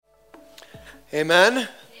Amen?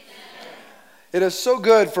 It is so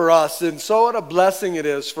good for us, and so what a blessing it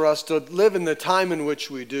is for us to live in the time in which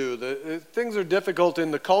we do. Things are difficult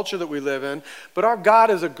in the culture that we live in, but our God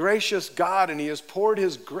is a gracious God, and He has poured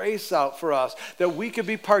His grace out for us, that we could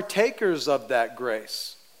be partakers of that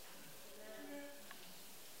grace.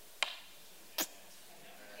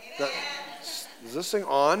 Is this thing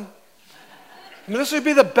on? I mean, this would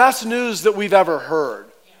be the best news that we've ever heard.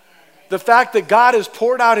 The fact that God has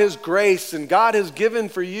poured out His grace and God has given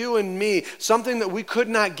for you and me something that we could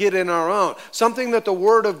not get in our own. Something that the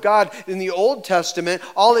Word of God in the Old Testament,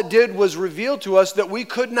 all it did was reveal to us that we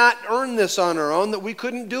could not earn this on our own, that we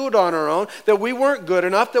couldn't do it on our own, that we weren't good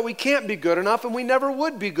enough, that we can't be good enough, and we never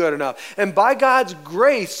would be good enough. And by God's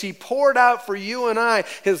grace, He poured out for you and I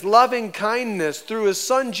His loving kindness through His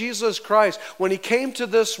Son Jesus Christ when He came to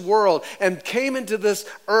this world and came into this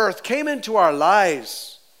earth, came into our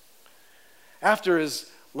lives. After His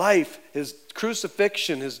life, His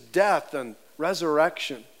crucifixion, His death, and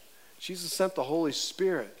resurrection, Jesus sent the Holy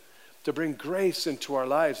Spirit to bring grace into our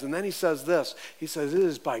lives. And then He says this, He says, "It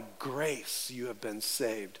is by grace you have been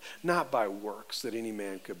saved, not by works that any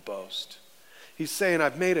man could boast." He's saying,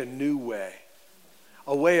 I've made a new way,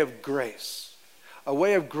 a way of grace. A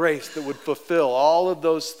way of grace that would fulfill all of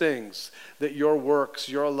those things that your works,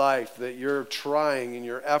 your life, that your trying and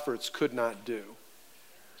your efforts could not do.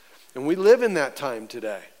 And we live in that time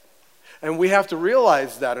today. And we have to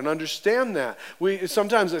realize that and understand that.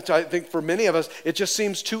 Sometimes, I think for many of us, it just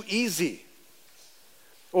seems too easy.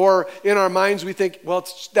 Or in our minds we think, well,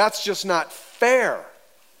 that's just not fair.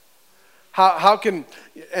 How can,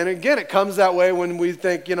 and again, it comes that way when we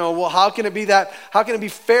think, well, how can it be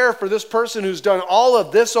fair for this person who's done all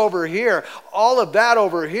of this over here, all of that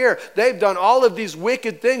over here? They've done all of these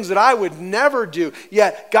wicked things that I would never do.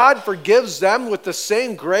 Yet God forgives them with the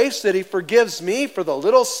same grace that He forgives me for the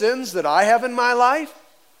little sins that I have in my life.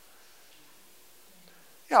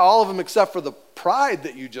 Yeah, all of them except for the pride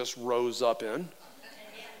that you just rose up in.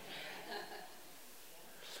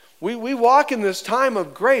 We walk in this time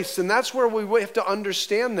of grace, and that's where we have to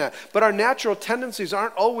understand that. But our natural tendencies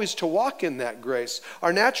aren't always to walk in that grace.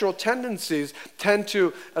 Our natural tendencies tend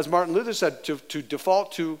to, as Martin Luther said, to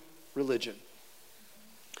default to religion.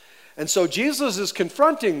 And so Jesus is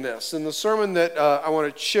confronting this. In the sermon that I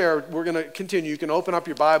want to share, we're going to continue. You can open up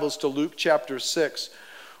your Bibles to Luke chapter 6.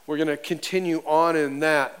 We're going to continue on in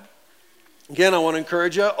that. Again, I want to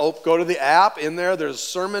encourage you, go to the app. In there, there's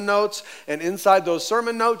sermon notes. And inside those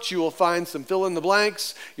sermon notes, you will find some fill in the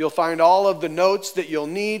blanks. You'll find all of the notes that you'll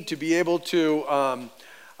need to be able to go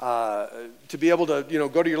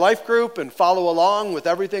to your life group and follow along with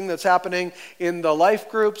everything that's happening in the life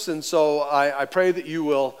groups. And so I pray that you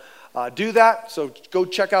will do that. So go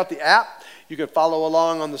check out the app. You can follow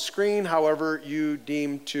along on the screen, however you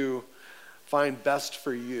deem to find best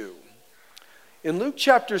for you. In Luke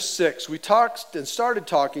chapter 6, we started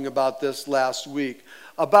talking about this last week,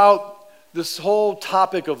 about this whole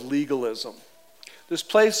topic of legalism. This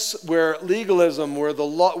place where legalism, where the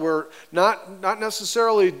law, where not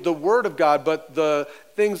necessarily the Word of God, but the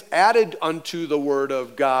things added unto the Word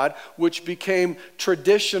of God, which became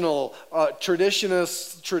traditional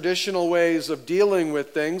ways of dealing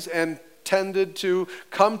with things, and tended to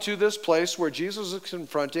come to this place where Jesus is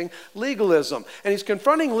confronting legalism. And He's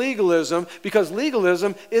confronting legalism because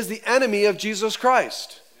legalism is the enemy of Jesus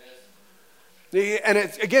Christ. And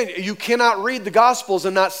again, you cannot read the Gospels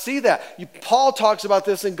and not see that. Paul talks about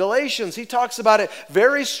this in Galatians. He talks about it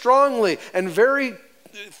very strongly and very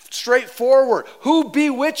straightforward. Who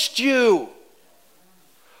bewitched you?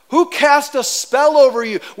 Who cast a spell over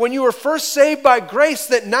you when you were first saved by grace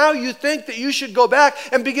that now you think that you should go back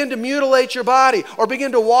and begin to mutilate your body or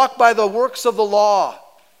begin to walk by the works of the law?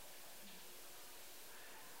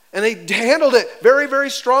 And they handled it very, very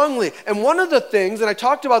strongly. And one of the things, and I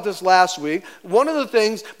talked about this last week, one of the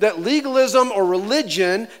things that legalism or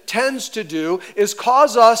religion tends to do is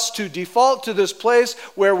cause us to default to this place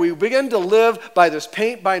where we begin to live by this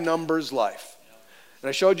paint-by-numbers life. And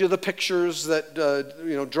I showed you the pictures that,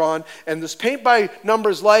 drawn. And this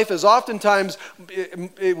paint-by-numbers life is oftentimes,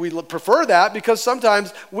 we prefer that because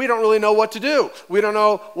sometimes we don't really know what to do. We don't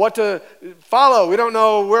know what to follow. We don't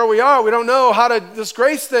know where we are. We don't know this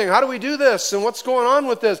grace thing. How do we do this? And what's going on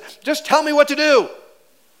with this? Just tell me what to do.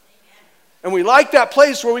 And we like that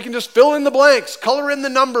place where we can just fill in the blanks, color in the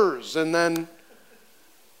numbers, and then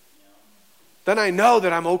I know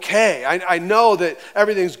that I'm okay. I know that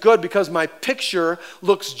everything's good because my picture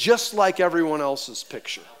looks just like everyone else's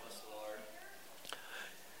picture.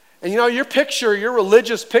 And your picture, your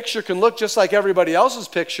religious picture can look just like everybody else's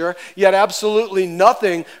picture, yet absolutely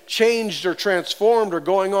nothing changed or transformed or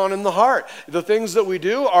going on in the heart. The things that we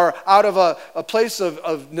do are out of a place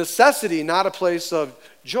of necessity, not a place of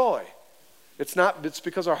joy. It's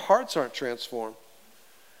because our hearts aren't transformed.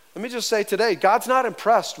 Let me just say today, God's not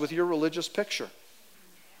impressed with your religious picture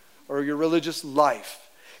or your religious life.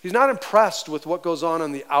 He's not impressed with what goes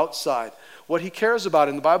on the outside. What he cares about,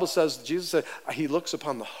 and the Bible says, Jesus said, he looks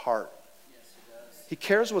upon the heart. Yes, he does. He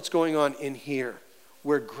cares what's going on in here,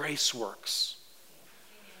 where grace works.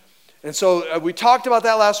 And so we talked about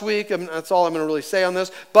that last week, and that's all I'm going to really say on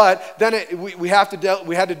this. But then we had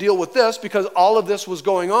to deal with this because all of this was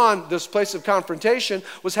going on. This place of confrontation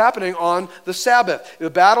was happening on the Sabbath. The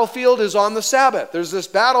battlefield is on the Sabbath. There's this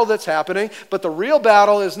battle that's happening, but the real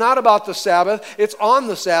battle is not about the Sabbath. It's on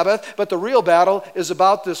the Sabbath, but the real battle is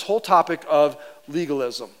about this whole topic of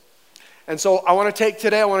legalism. And so I want to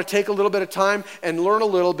take a little bit of time and learn a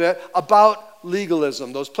little bit about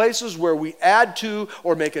legalism, those places where we add to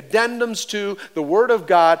or make addendums to the Word of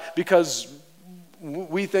God because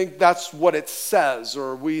we think that's what it says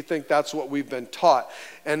or we think that's what we've been taught.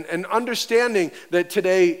 And understanding that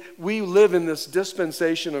today we live in this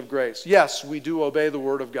dispensation of grace. Yes, we do obey the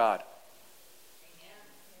Word of God.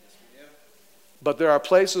 But there are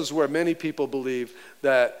places where many people believe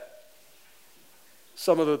that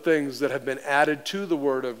some of the things that have been added to the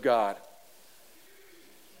Word of God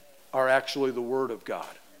are actually the Word of God.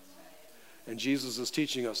 And Jesus is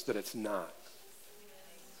teaching us that it's not.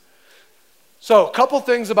 So, a couple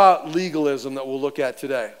things about legalism that we'll look at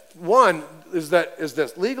today. One is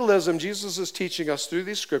this. Legalism, Jesus is teaching us through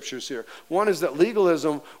these scriptures here. One is that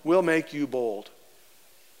legalism will make you bold.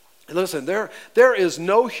 And listen, there is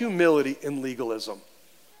no humility in legalism.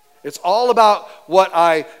 It's all about what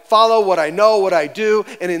I follow, what I know, what I do.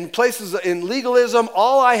 And in legalism,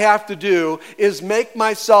 all I have to do is make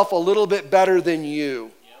myself a little bit better than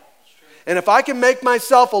you. And if I can make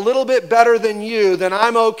myself a little bit better than you, then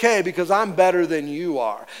I'm okay because I'm better than you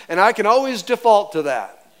are. And I can always default to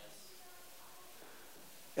that.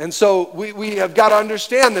 And so we have got to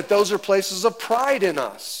understand that those are places of pride in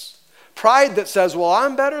us. Pride that says, well,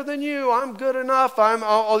 I'm better than you, I'm good enough, I'm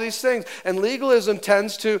all these things. And legalism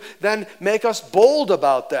tends to then make us bold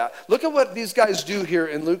about that. Look at what these guys do here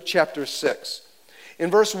in Luke chapter 6.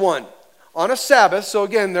 In verse 1, on a Sabbath, so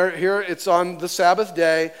again, they're here, it's on the Sabbath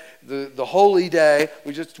day, the holy day,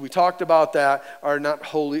 we talked about that, are not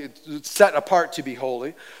holy, it's set apart to be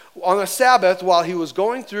holy. On a Sabbath, while he was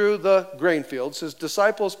going through the grain fields, his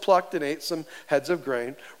disciples plucked and ate some heads of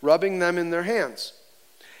grain, rubbing them in their hands.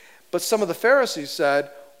 But some of the Pharisees said,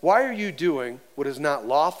 why are you doing what is not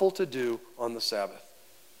lawful to do on the Sabbath?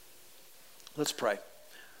 Let's pray.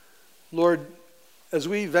 Lord, as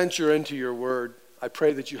we venture into your word, I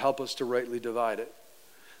pray that you help us to rightly divide it.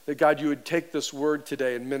 That God, you would take this word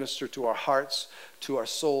today and minister to our hearts, to our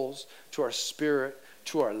souls, to our spirit,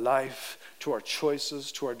 to our life, to our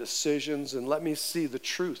choices, to our decisions, and let me see the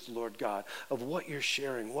truth, Lord God, of what you're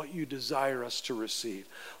sharing, what you desire us to receive.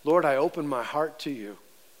 Lord, I open my heart to you.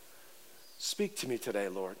 Speak to me today,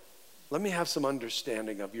 Lord. Let me have some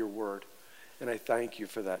understanding of your word. And I thank you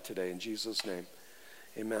for that today in Jesus' name.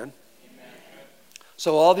 Amen.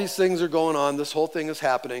 So all these things are going on. This whole thing is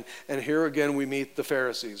happening. And here again we meet the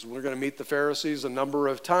Pharisees. We're going to meet the Pharisees a number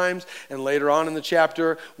of times. And later on in the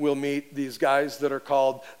chapter, we'll meet these guys that are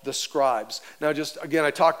called the scribes. Now just, again, I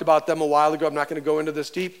talked about them a while ago. I'm not going to go into this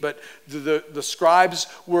deep. But the scribes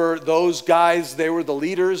were those guys. They were the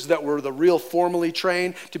leaders that were the real formally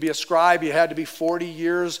trained. To be a scribe, you had to be 40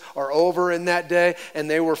 years or over in that day. And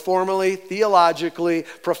they were formally, theologically,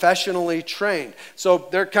 professionally trained. So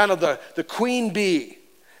they're kind of the queen bee.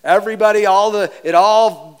 Everybody, it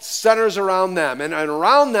all centers around them. And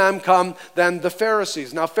around them come then the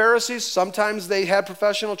Pharisees. Now Pharisees, sometimes they had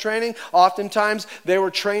professional training. Oftentimes they were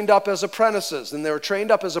trained up as apprentices. And they were trained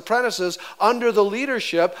up as apprentices under the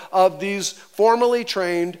leadership of these formally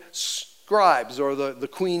trained scribes or the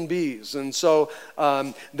queen bees. And so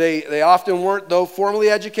they often weren't, though, formally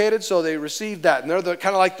educated, so they received that. And they're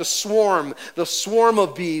kind of like the swarm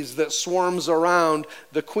of bees that swarms around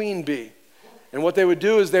the queen bee. And what they would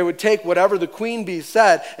do is they would take whatever the queen bee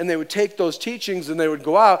said, and they would take those teachings and they would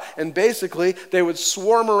go out, and basically they would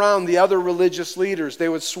swarm around the other religious leaders. They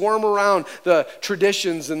would swarm around the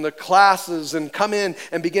traditions and the classes and come in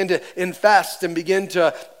and begin to infest and begin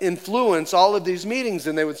to influence all of these meetings.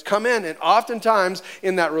 And they would come in, and oftentimes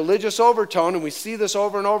in that religious overtone, and we see this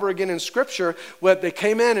over and over again in Scripture, what they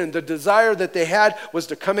came in and the desire that they had was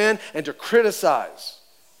to come in and to criticize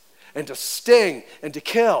and to sting and to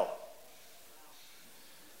kill.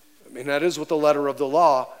 I mean, that is what the letter of the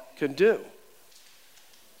law can do.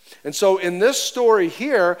 And so in this story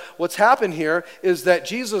here, what's happened here is that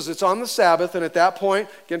Jesus, it's on the Sabbath, and at that point,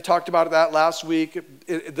 again, talked about that last week,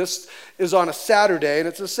 this is on a Saturday, and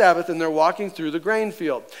it's a Sabbath, and they're walking through the grain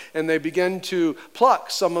field, and they begin to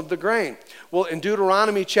pluck some of the grain. Well, in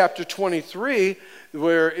Deuteronomy chapter 23,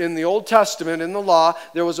 where in the Old Testament, in the law,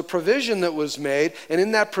 there was a provision that was made, and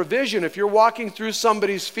in that provision, if you're walking through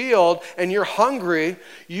somebody's field and you're hungry,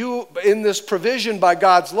 in this provision by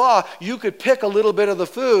God's law, you could pick a little bit of the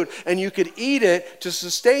food and you could eat it to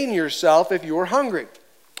sustain yourself if you were hungry.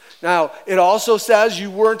 Now, it also says you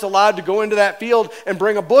weren't allowed to go into that field and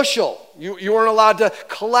bring a bushel. You weren't allowed to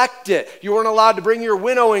collect it. You weren't allowed to bring your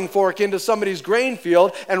winnowing fork into somebody's grain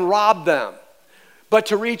field and rob them. But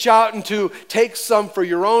to reach out and to take some for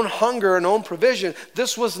your own hunger and own provision,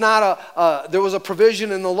 this was not there was a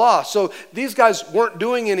provision in the law. So these guys weren't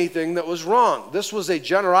doing anything that was wrong. This was a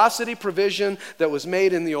generosity provision that was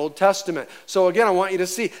made in the Old Testament. So again, I want you to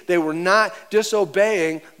see, they were not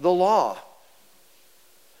disobeying the law.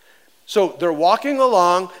 So they're walking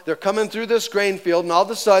along, they're coming through this grain field, and all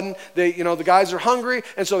of a sudden, the guys are hungry,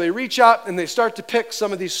 and so they reach out and they start to pick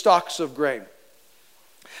some of these stalks of grain.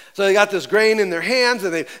 So they got this grain in their hands,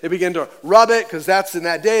 and they begin to rub it, because in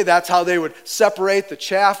that day, that's how they would separate the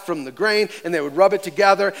chaff from the grain, and they would rub it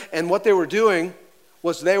together. And what they were doing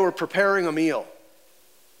was they were preparing a meal,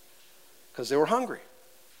 because they were hungry.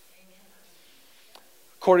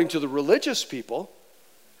 According to the religious people,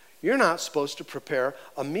 you're not supposed to prepare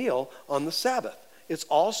a meal on the Sabbath. It's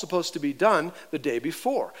all supposed to be done the day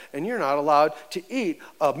before, and you're not allowed to eat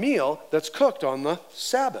a meal that's cooked on the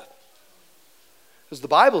Sabbath. As the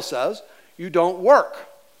Bible says, you don't work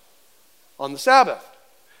on the Sabbath.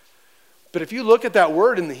 But if you look at that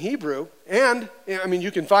word in the Hebrew, and you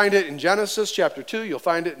can find it in Genesis chapter 2, you'll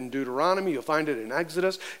find it in Deuteronomy, you'll find it in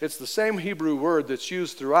Exodus. It's the same Hebrew word that's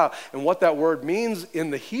used throughout. And what that word means in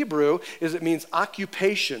the Hebrew is it means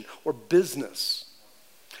occupation or business.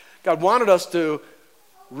 God wanted us to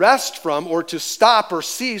rest from, or to stop or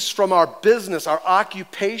cease from our business, our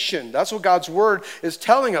occupation. That's what God's word is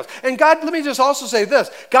telling us. And God, let me just also say this,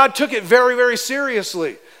 God took it very, very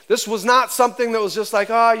seriously. This was not something that was just like,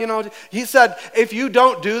 he said, if you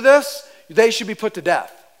don't do this, they should be put to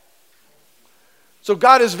death. So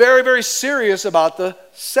God is very, very serious about the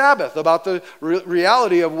Sabbath, about the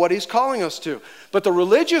reality of what he's calling us to. But the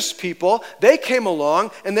religious people, they came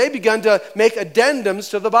along and they began to make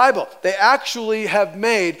addendums to the Bible. They actually have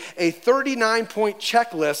made a 39-point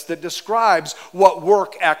checklist that describes what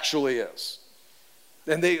work actually is.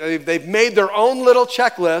 And they've made their own little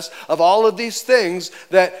checklist of all of these things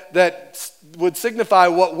that would signify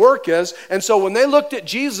what work is. And so when they looked at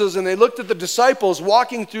Jesus and they looked at the disciples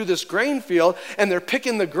walking through this grain field and they're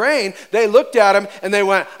picking the grain, they looked at him and they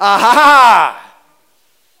went, aha!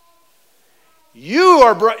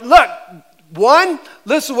 Look,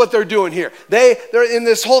 listen to what they're doing here. They're in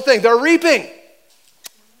this whole thing. They're reaping.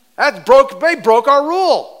 They broke our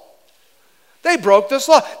rule. They broke this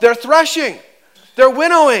law. They're threshing. They're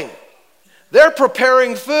winnowing. They're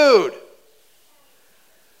preparing food.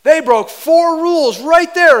 They broke 4 rules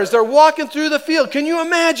right there as they're walking through the field. Can you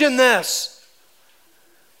imagine this?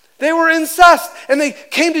 They were incensed, and they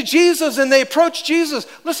came to Jesus and they approached Jesus.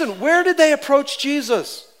 Listen, where did they approach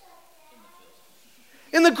Jesus?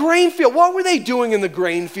 In the grain field. What were they doing in the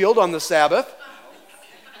grain field on the Sabbath?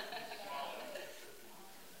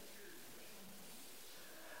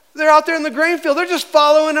 They're out there in the grain field. They're just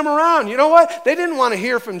following him around. You know what? They didn't want to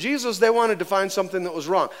hear from Jesus. They wanted to find something that was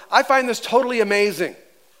wrong. I find this totally amazing,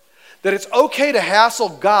 that it's okay to hassle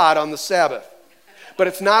God on the Sabbath, but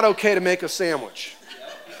it's not okay to make a sandwich.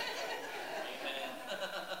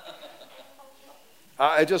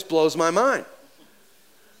 It just blows my mind.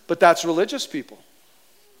 But that's religious people.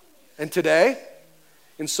 And today,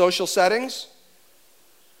 in social settings,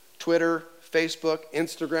 Twitter, Facebook,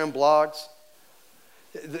 Instagram, blogs,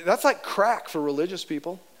 that's like crack for religious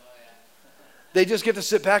people. They just get to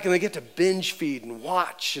sit back and they get to binge feed and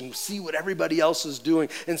watch and see what everybody else is doing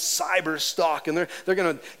and cyber stalk. And they're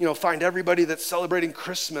going to find everybody that's celebrating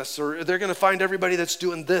Christmas, or they're going to find everybody that's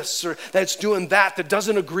doing this or that's doing that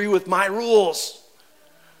doesn't agree with my rules.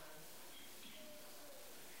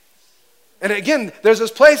 And again, there's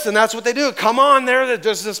this place, and that's what they do. Come on,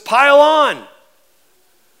 there's this pile on.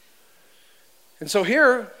 And so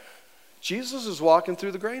here, Jesus is walking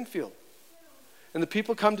through the grain field. And the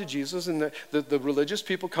people come to Jesus, and the religious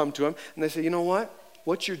people come to him, and they say, you know what?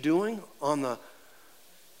 What you're doing on the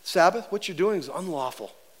Sabbath, what you're doing is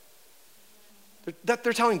unlawful. They're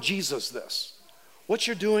telling Jesus this. What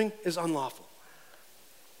you're doing is unlawful.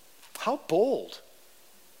 How bold.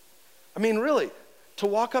 I mean, really, to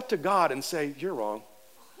walk up to God and say, you're wrong.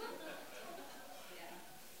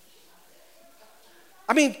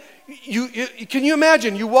 I mean, can you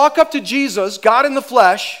imagine? You walk up to Jesus, God in the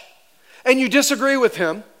flesh, and you disagree with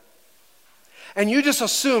him, and you just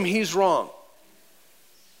assume he's wrong.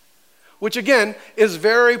 Which again is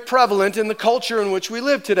very prevalent in the culture in which we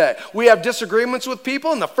live today. We have disagreements with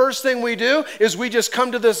people, and the first thing we do is we just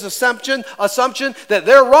come to this assumption that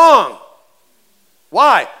they're wrong.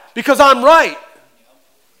 Why? Because I'm right.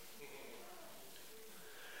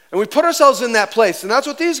 And we put ourselves in that place, and that's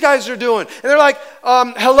what these guys are doing. And they're like,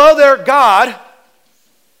 hello there, God.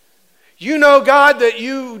 You know, God, that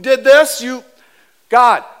you did this?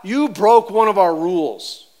 God, you broke one of our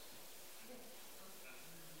rules.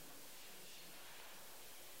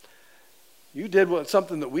 You did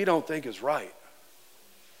something that we don't think is right.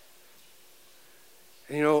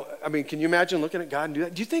 And can you imagine looking at God and do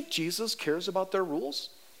that? Do you think Jesus cares about their rules?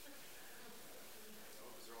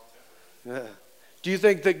 Yeah. Do you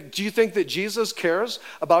think that Jesus cares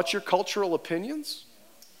about your cultural opinions?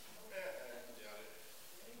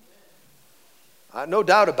 No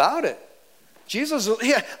doubt about it. Jesus, look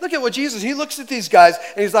at what Jesus, he looks at these guys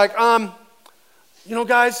and he's like,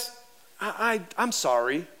 guys, I'm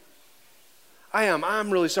sorry.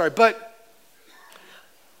 I'm really sorry, but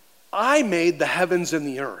I made the heavens and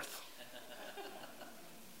the earth.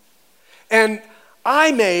 And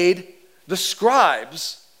I made the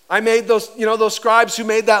scribes. I made those scribes who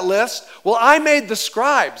made that list. Well, I made the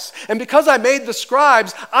scribes. And because I made the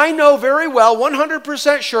scribes, I know very well,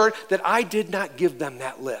 100% sure, that I did not give them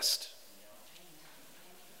that list.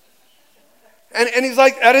 And he's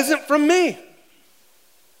like, that isn't from me.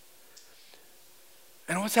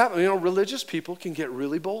 And what's happening? Religious people can get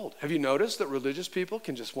really bold. Have you noticed that religious people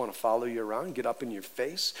can just want to follow you around and get up in your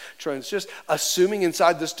face, just assuming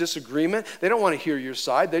inside this disagreement, they don't want to hear your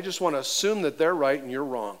side. They just want to assume that they're right and you're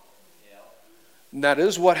wrong. Yeah. And that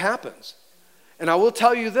is what happens. And I will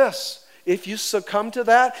tell you this, if you succumb to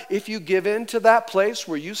that, if you give in to that place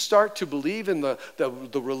where you start to believe in the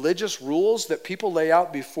religious rules that people lay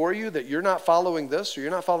out before you, that you're not following this or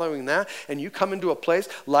you're not following that, and you come into a place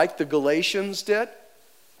like the Galatians did,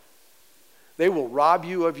 they will rob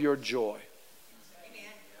you of your joy.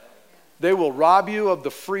 They will rob you of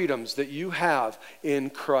the freedoms that you have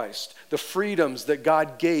in Christ, the freedoms that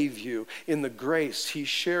God gave you in the grace he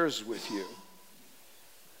shares with you,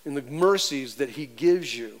 in the mercies that he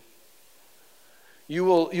gives you. You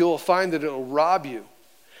will find that it will rob you.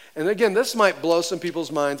 And again, this might blow some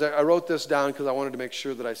people's minds. I wrote this down because I wanted to make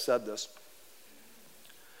sure that I said this.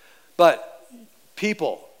 But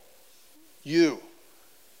people, you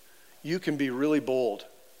can be really bold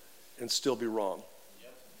and still be wrong.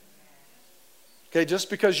 Okay, just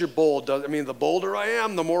because you're bold the bolder I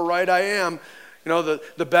am, the more right I am.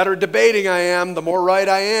 The better debating I am, the more right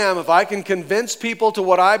I am. If I can convince people to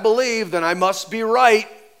what I believe, then I must be right.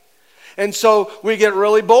 And so we get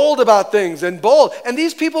really bold about things and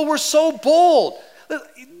these people were so bold.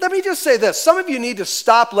 Let me just say this. Some of you need to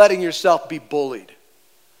stop letting yourself be bullied.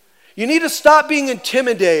 You need to stop being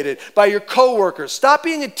intimidated by your coworkers. Stop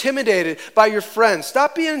being intimidated by your friends.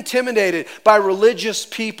 Stop being intimidated by religious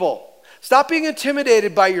people. Stop being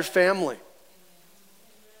intimidated by your family.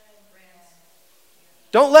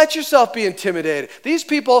 Don't let yourself be intimidated. These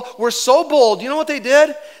people were so bold. You know what they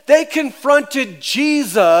did? They confronted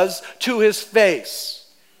Jesus to his face.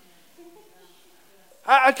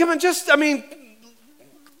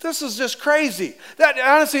 This is just crazy. That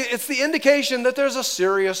honestly, it's the indication that there's a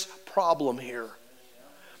serious problem here.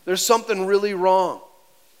 There's something really wrong.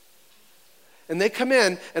 And they come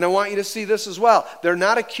in, and I want you to see this as well. They're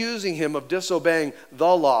not accusing him of disobeying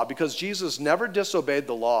the law, because Jesus never disobeyed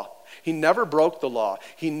the law. He never broke the law.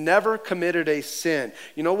 He never committed a sin.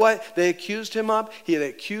 You know what they accused him of? They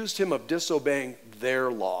accused him of disobeying their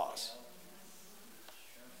laws.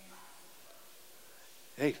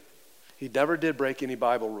 Hey, he never did break any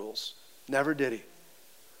Bible rules. Never did he.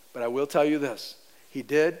 But I will tell you this. He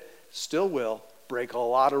did, still will, break a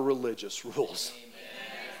lot of religious rules.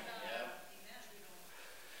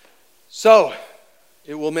 So,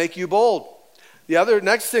 it will make you bold. The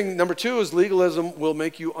next thing, number 2, is legalism will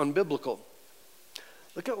make you unbiblical.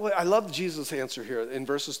 Look at what, I love Jesus' answer here in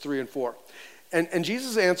verses 3 and 4. And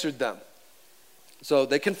Jesus answered them. So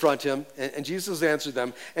they confront him, and Jesus answered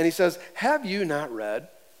them, and he says, have you not read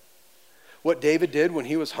what David did when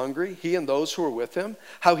he was hungry, he and those who were with him,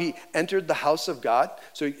 how he entered the house of God?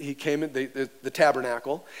 So he came in the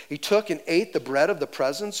tabernacle. He took and ate the bread of the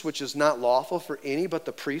presence, which is not lawful for any but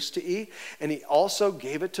the priest to eat, and he also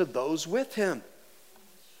gave it to those with him.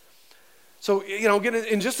 So,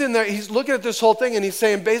 and just in there, he's looking at this whole thing and he's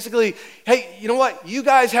saying basically, hey, you know what? You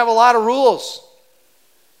guys have a lot of rules,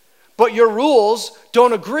 but your rules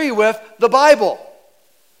don't agree with the Bible.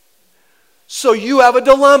 So you have a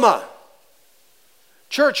dilemma.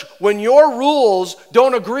 Church, when your rules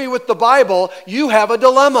don't agree with the Bible, you have a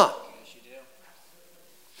dilemma. Yes, you do.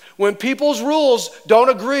 When people's rules don't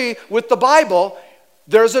agree with the Bible,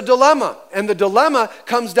 there's a dilemma. And the dilemma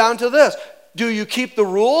comes down to this. Do you keep the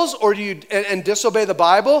rules or do you and disobey the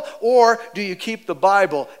Bible, or do you keep the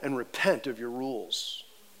Bible and repent of your rules?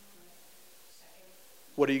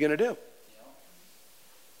 What are you going to do?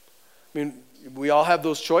 I mean, we all have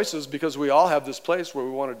those choices because we all have this place where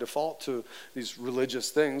we want to default to these religious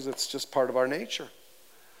things. It's just part of our nature.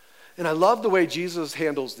 And I love the way Jesus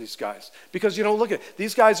handles these guys. Because, look at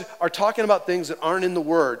these guys are talking about things that aren't in the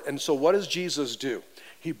Word. And so what does Jesus do?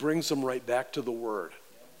 He brings them right back to the Word.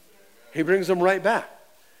 He brings them right back.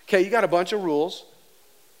 Okay, you got a bunch of rules.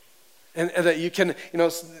 And that you can,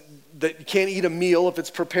 that you can't eat a meal if it's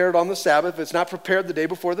prepared on the Sabbath. If it's not prepared the day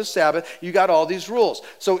before the Sabbath, you got all these rules.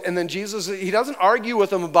 So, and then Jesus, he doesn't argue with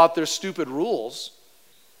them about their stupid rules.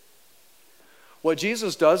 What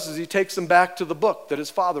Jesus does is he takes them back to the book that his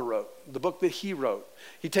father wrote, the book that he wrote.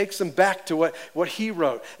 He takes them back to what he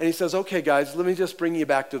wrote. And he says, okay, guys, let me just bring you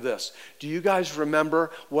back to this. Do you guys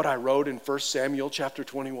remember what I wrote in 1 Samuel chapter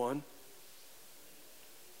 21?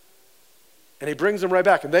 And he brings them right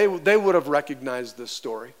back. And they would have recognized this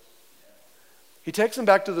story. He takes them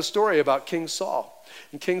back to the story about King Saul.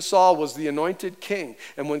 And King Saul was the anointed king.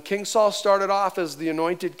 And when King Saul started off as the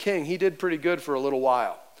anointed king, he did pretty good for a little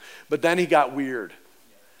while. But then he got weird.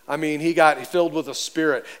 I mean, he got filled with a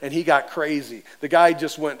spirit and he got crazy. The guy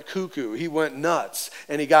just went cuckoo. He went nuts.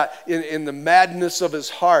 And he got, in the madness of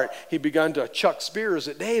his heart, he began to chuck spears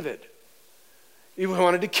at David. He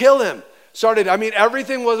wanted to kill him.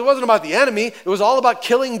 Everything it wasn't about the enemy. It was all about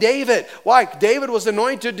killing David. Why? David was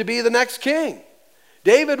anointed to be the next king.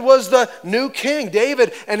 David was the new king.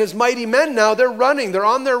 David and his mighty men now, they're running. They're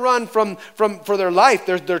on their run for their life.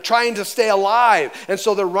 They're trying to stay alive. And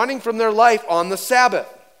so they're running from their life on the Sabbath.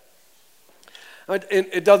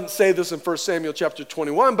 It doesn't say this in 1 Samuel chapter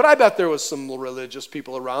 21, but I bet there was some religious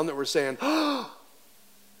people around that were saying, oh,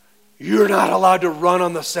 you're not allowed to run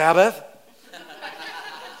on the Sabbath?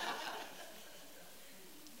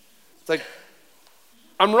 It's like,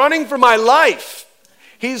 I'm running for my life.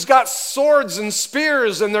 He's got swords and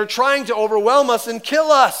spears and they're trying to overwhelm us and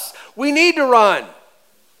kill us. We need to run.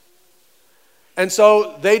 And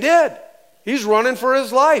so they did. He's running for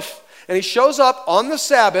his life. And he shows up on the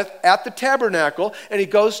Sabbath at the tabernacle, and he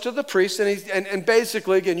goes to the priest, and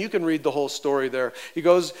basically, again, you can read the whole story there. He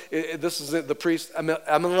goes, this is the priest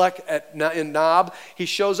Amalek in Nob. He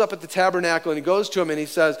shows up at the tabernacle, and he goes to him, and he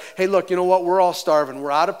says, hey, look, you know what? We're all starving.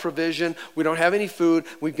 We're out of provision. We don't have any food.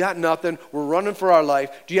 We've got nothing. We're running for our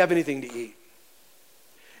life. Do you have anything to eat?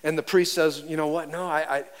 And the priest says, you know what? No,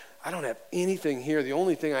 I don't have anything here. The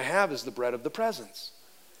only thing I have is the bread of the presence.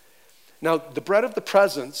 Now, the bread of the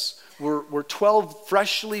presence were 12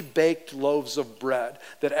 freshly baked loaves of bread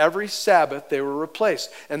that every Sabbath they were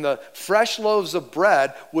replaced. And the fresh loaves of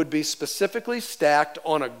bread would be specifically stacked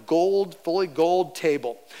on a fully gold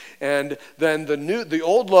table. And then the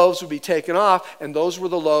old loaves would be taken off, and those were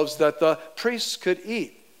the loaves that the priests could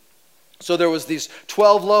eat. So there was these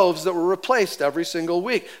 12 loaves that were replaced every single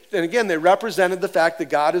week. And again, they represented the fact that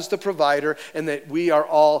God is the provider and that we are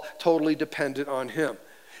all totally dependent on him.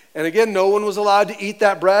 And again, no one was allowed to eat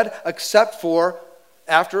that bread except for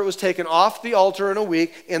after it was taken off the altar in a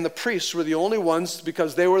week, and the priests were the only ones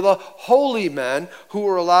because they were the holy men who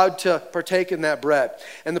were allowed to partake in that bread.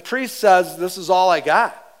 And the priest says, this is all I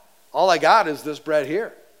got. All I got is this bread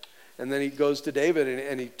here. And then he goes to David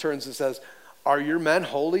and he turns and says, are your men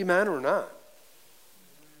holy men or not?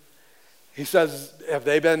 He says, have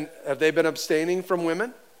they been abstaining from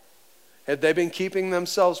women? Have they been keeping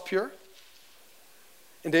themselves pure?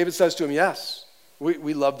 And David says to him, yes,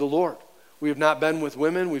 we love the Lord. We have not been with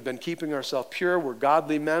women. We've been keeping ourselves pure. We're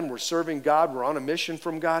godly men. We're serving God. We're on a mission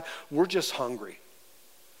from God. We're just hungry.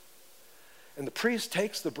 And the priest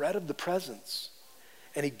takes the bread of the presence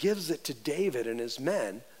and he gives it to David and his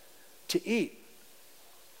men to eat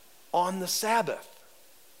on the Sabbath.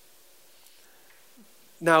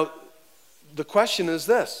 Now, the question is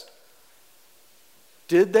this.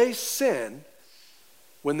 Did they sin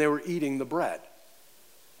when they were eating the bread?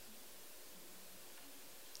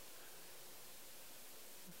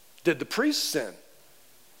 Did the priest sin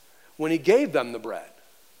when he gave them the bread?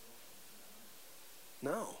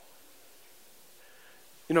 No.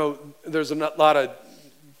 You know, there's a lot of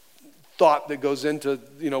thought that goes into,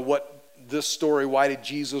 what this story? Why did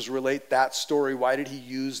Jesus relate that story? Why did he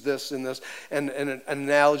use this in this? And an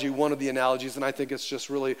analogy, one of the analogies, and I think it's just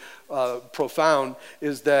really profound,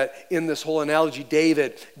 is that in this whole analogy,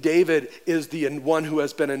 David is the one who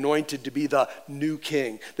has been anointed to be the new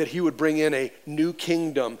king, that he would bring in a new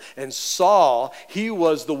kingdom. And Saul, he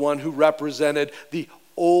was the one who represented the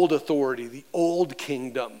old authority, the old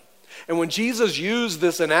kingdom. And when Jesus used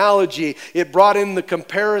this analogy, it brought in the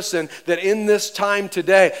comparison that in this time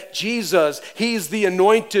today, Jesus, he's the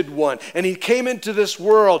anointed one. And he came into this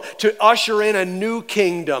world to usher in a new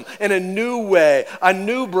kingdom and a new way, a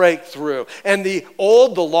new breakthrough. And the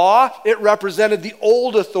law, it represented the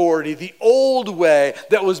old authority, the old way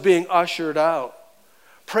that was being ushered out.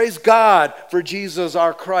 Praise God for Jesus,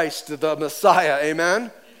 our Christ, the Messiah.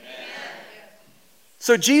 Amen?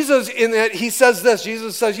 So Jesus, in that, he says this.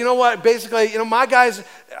 Jesus says, you know what? Basically, my guys,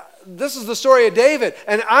 this is the story of David,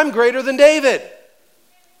 and I'm greater than David.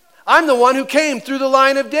 I'm the one who came through the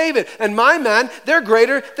line of David, and my men, they're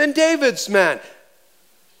greater than David's men.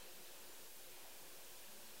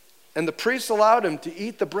 And the priests allowed him to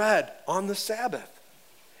eat the bread on the Sabbath.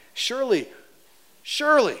 Surely,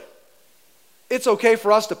 it's okay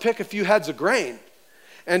for us to pick a few heads of grain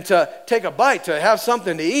and to take a bite, to have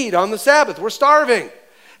something to eat on the Sabbath. We're starving.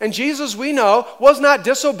 And Jesus, we know, was not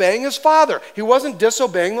disobeying his Father. He wasn't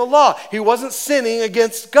disobeying the law. He wasn't sinning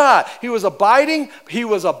against God. He was abiding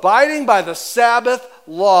by the Sabbath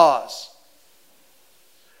laws,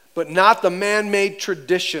 but not the man-made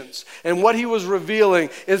traditions. And what he was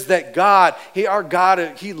revealing is that God, our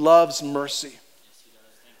God, he loves mercy.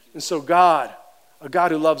 And so God, a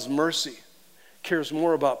God who loves mercy, cares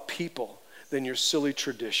more about people than your silly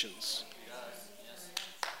traditions.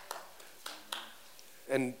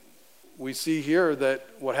 And we see here that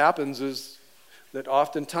what happens is that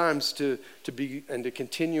oftentimes to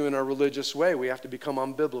continue in our religious way, we have to become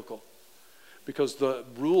unbiblical. Because the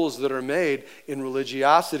rules that are made in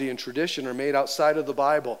religiosity and tradition are made outside of the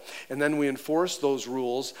Bible. And then we enforce those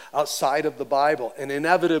rules outside of the Bible. And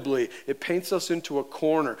inevitably, it paints us into a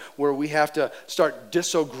corner where we have to start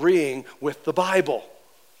disagreeing with the Bible.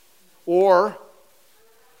 Or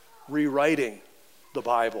rewriting the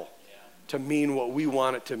Bible to mean what we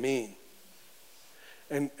want it to mean.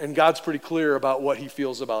 And God's pretty clear about what he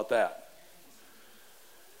feels about that.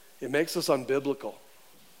 It makes us unbiblical.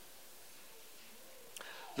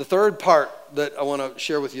 The third part that I want to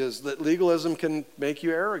share with you is that legalism can make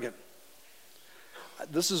you arrogant.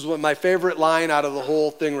 This is my favorite line out of the whole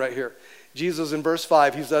thing right here. Jesus in verse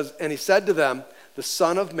 5, he says, and he said to them, the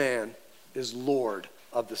Son of Man is Lord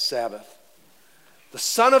of the Sabbath. The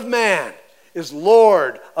Son of Man is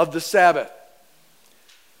Lord of the Sabbath.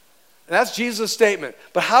 And that's Jesus' statement.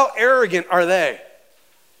 But how arrogant are they?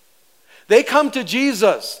 They come to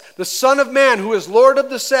Jesus, the Son of Man, who is Lord of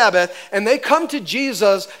the Sabbath, and they come to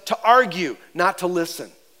Jesus to argue, not to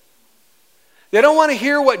listen. They don't want to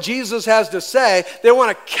hear what Jesus has to say. They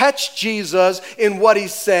want to catch Jesus in what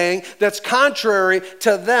he's saying that's contrary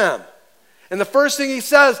to them. And the first thing he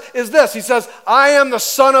says is this. He says, I am the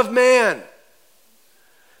Son of Man.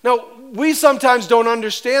 Now, we sometimes don't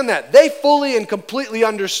understand that. They fully and completely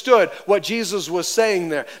understood what Jesus was saying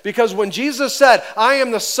there. Because when Jesus said, I am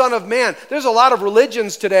the Son of Man, there's a lot of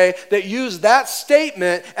religions today that use that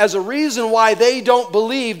statement as a reason why they don't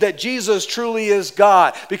believe that Jesus truly is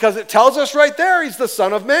God. Because it tells us right there, he's the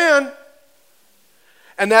Son of Man.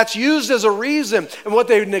 And that's used as a reason. And what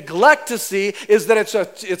they neglect to see is that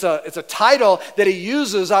it's a title that he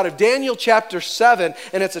uses out of Daniel chapter 7.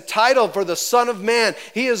 And it's a title for the Son of Man.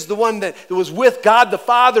 He is the one that was with God the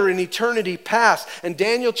Father in eternity past. And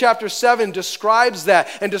Daniel chapter 7 describes that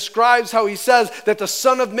and describes how he says that the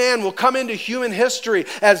Son of Man will come into human history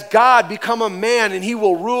as God become a man, and he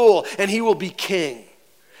will rule and he will be king.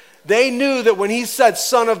 They knew that when he said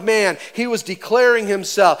Son of Man, he was declaring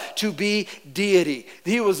himself to be deity.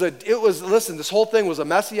 Listen, this whole thing was a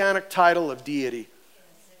messianic title of deity.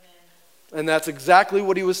 And that's exactly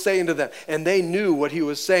what he was saying to them. And they knew what he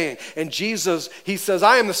was saying. And Jesus, he says,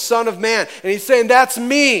 I am the Son of Man. And he's saying, that's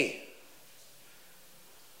me.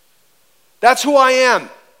 That's who I am.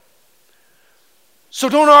 So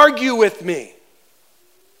don't argue with me.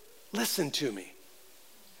 Listen to me.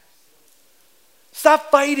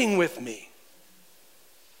 Stop fighting with me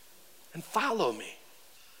and follow me.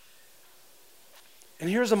 And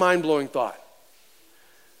here's a mind-blowing thought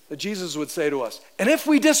that Jesus would say to us. And if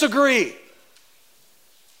we disagree,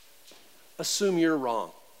 assume you're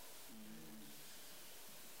wrong.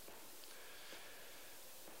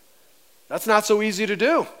 That's not so easy to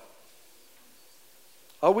do.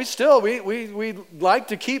 Oh, we like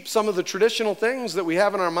to keep some of the traditional things that we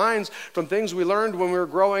have in our minds from things we learned when we were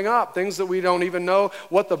growing up, things that we don't even know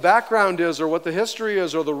what the background is or what the history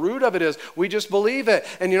is or the root of it is. We just believe it.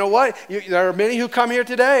 And you know what? There are many who come here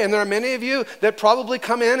today, and there are many of you that probably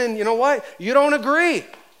come in, and you know what? You don't agree.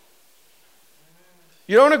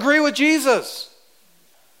 You don't agree with Jesus.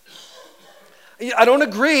 I don't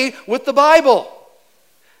agree with the Bible.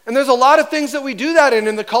 And there's a lot of things that we do that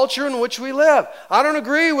in the culture in which we live. I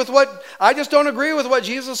just don't agree with what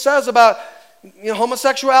Jesus says about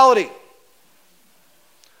homosexuality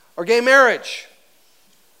or gay marriage.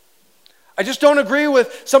 I just don't agree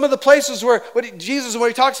with some of the places where Jesus, when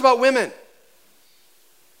he talks about women.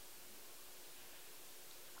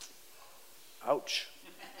 Ouch.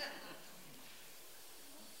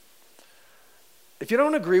 If you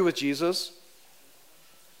don't agree with Jesus,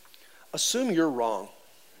 assume you're wrong.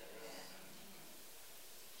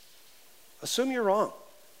 Assume you're wrong.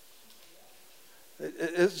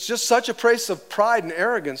 It's just such a place of pride and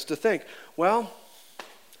arrogance to think, well,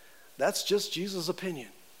 that's just Jesus' opinion.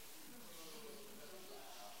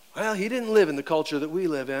 Well, he didn't live in the culture that we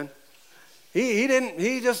live in.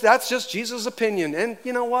 That's just Jesus' opinion. And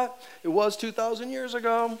you know what? It was 2,000 years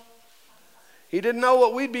ago. He didn't know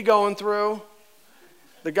what we'd be going through.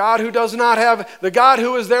 The God who the God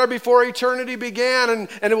who was there before eternity began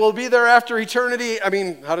and it will be there after eternity. I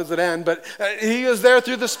mean, how does it end? But he is there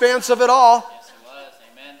through the spans of it all. Yes, he was.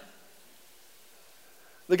 Amen.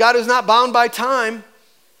 The God who's not bound by time.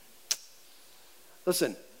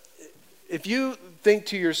 Listen, if you think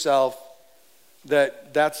to yourself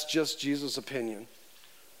that that's just Jesus' opinion,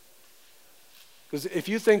 because if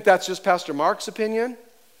you think that's just Pastor Mark's opinion,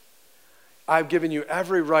 I've given you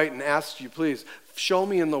every right and asked you, please, show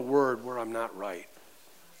me in the Word where I'm not right.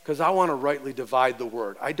 Because I want to rightly divide the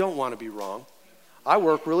Word. I don't want to be wrong. I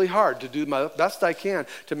work really hard to do my best I can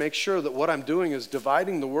to make sure that what I'm doing is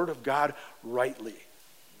dividing the Word of God rightly.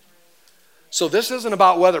 So this isn't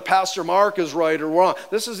about whether Pastor Mark is right or wrong.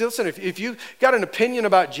 Listen, if you got an opinion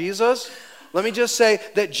about Jesus, let me just say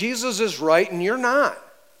that Jesus is right and you're not.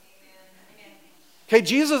 Okay,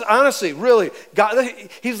 Jesus, honestly, really, God,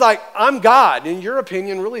 he's like, I'm God, and your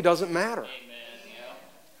opinion really doesn't matter. Amen. Yeah.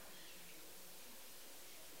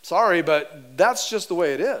 Sorry, but that's just the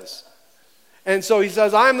way it is. And so he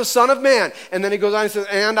says, I am the Son of Man. And then he goes on and says,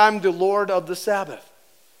 and I'm the Lord of the Sabbath.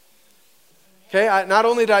 Okay, not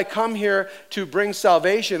only did I come here to bring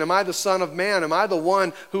salvation, am I the Son of Man? Am I the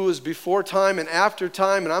one who was before time and after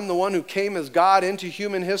time? And I'm the one who came as God into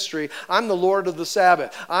human history. I'm the Lord of the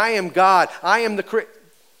Sabbath. I am God. I am the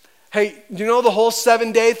Hey, you know the whole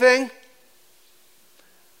 7-day thing?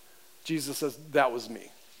 Jesus says, that was me.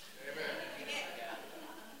 Amen.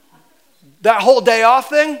 That whole day off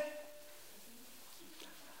thing?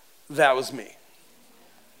 That was me.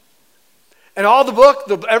 And all the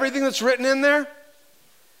book, everything that's written in there,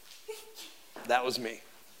 that was me.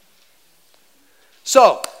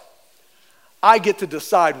 So, I get to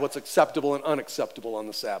decide what's acceptable and unacceptable on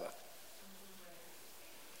the Sabbath.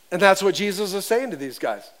 And that's what Jesus is saying to these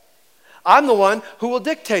guys. I'm the one who will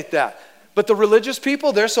dictate that. But the religious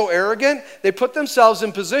people, they're so arrogant, they put themselves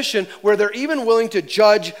in position where they're even willing to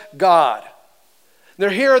judge God. They're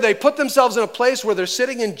here, they put themselves in a place where they're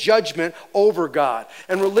sitting in judgment over God.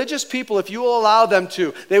 And religious people, if you will allow them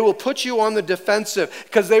to, they will put you on the defensive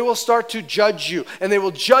because they will start to judge you. And they will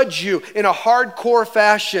judge you in a hardcore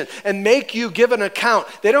fashion and make you give an account.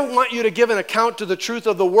 They don't want you to give an account to the truth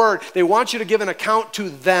of the word. They want you to give an account to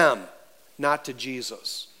them, not to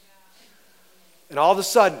Jesus. And all of a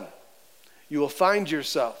sudden, you will find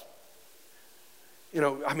yourself,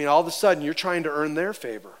 all of a sudden you're trying to earn their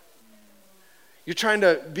favor. You're trying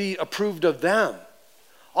to be approved of them.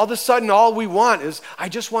 All of a sudden, all we want is, I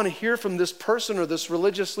just want to hear from this person or this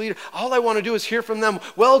religious leader. All I want to do is hear from them.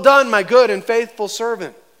 Well done, my good and faithful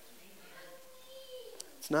servant.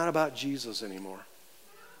 It's not about Jesus anymore.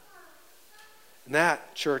 And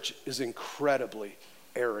that, church, is incredibly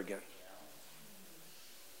arrogant.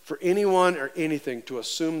 For anyone or anything to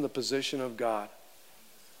assume the position of God.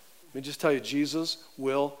 Let me just tell you, Jesus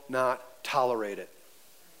will not tolerate it.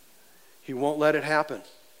 He won't let it happen.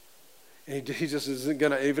 And he just isn't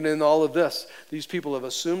going to, even in all of this, these people have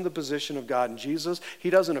assumed the position of God. And Jesus,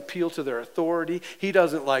 he doesn't appeal to their authority. He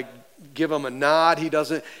doesn't give them a nod. He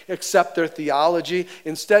doesn't accept their theology.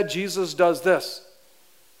 Instead, Jesus does this.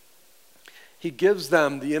 He gives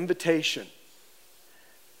them the invitation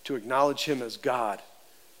to acknowledge him as God,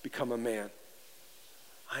 become a man.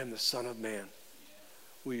 I am the Son of Man.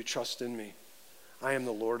 Will you trust in me? I am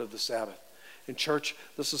the Lord of the Sabbath. In church,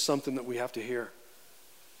 this is something that we have to hear.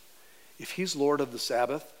 If he's Lord of the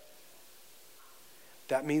Sabbath,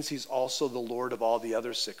 that means he's also the Lord of all the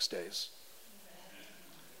other 6 days.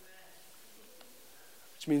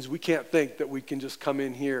 Which means we can't think that we can just come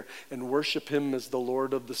in here and worship him as the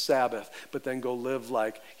Lord of the Sabbath, but then go live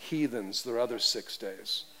like heathens the other 6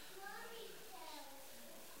 days.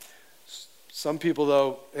 Some people,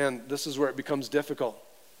 though, and this is where it becomes difficult,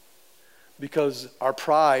 because our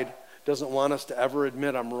pride doesn't want us to ever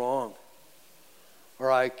admit I'm wrong,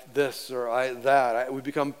 or I this, or I that. We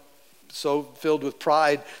become so filled with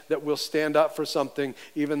pride that we'll stand up for something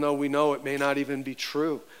even though we know it may not even be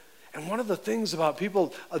true. And one of the things about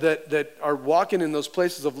people that are walking in those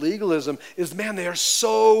places of legalism is, man, they are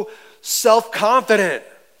so self-confident,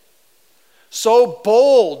 so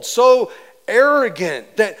bold, so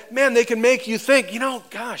arrogant that, man, they can make you think,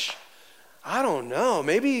 gosh, I don't know,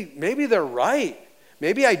 maybe they're right.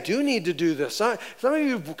 Maybe I do need to do this. Some of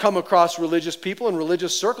you come across religious people in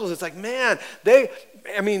religious circles. It's like, man,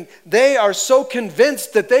 they are so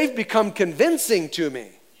convinced that they've become convincing to me.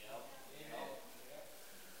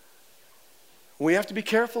 We have to be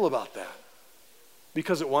careful about that,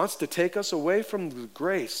 because it wants to take us away from the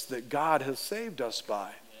grace that God has saved us by.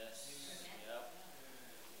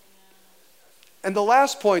 And the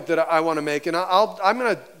last point that I want to make, and I'm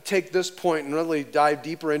going to take this point and really dive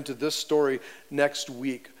deeper into this story next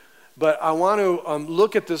week. But I want to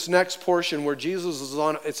look at this next portion where Jesus is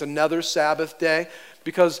on, it's another Sabbath day,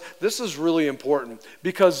 because this is really important.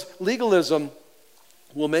 Because legalism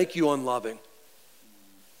will make you unloving.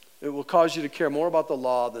 It will cause you to care more about the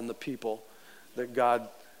law than the people that God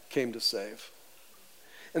came to save.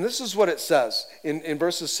 And this is what it says in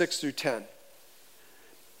verses 6 through 10.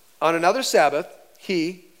 On another Sabbath,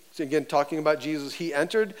 he, again talking about Jesus, he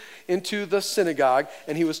entered into the synagogue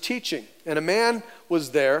and he was teaching. And a man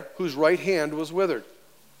was there whose right hand was withered.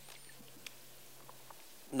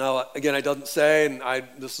 Now, again, it doesn't say, and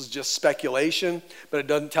this is just speculation, but it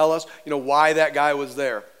doesn't tell us, why that guy was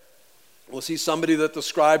there. Was he somebody that the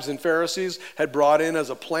scribes and Pharisees had brought in as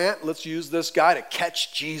a plant? Let's use this guy to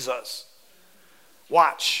catch Jesus.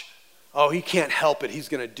 Watch. Oh, he can't help it. He's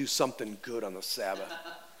going to do something good on the Sabbath.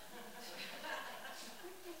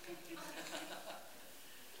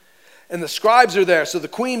 And the scribes are there, so the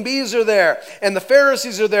queen bees are there, and the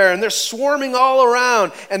Pharisees are there, and they're swarming all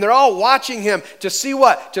around, and they're all watching him to see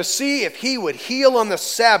what? To see if he would heal on the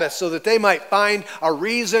Sabbath so that they might find a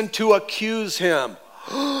reason to accuse him.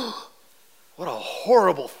 What a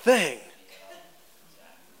horrible thing.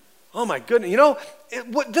 Oh my goodness.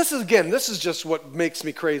 This is just what makes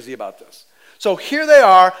me crazy about this. So here they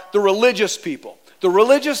are, the religious people, the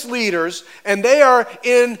religious leaders, and they are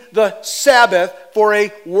in the Sabbath for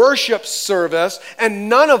a worship service, and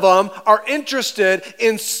none of them are interested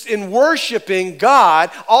in worshiping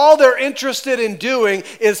God. All they're interested in doing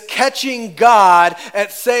is catching God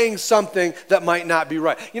at saying something that might not be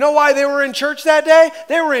right. You know why they were in church that day?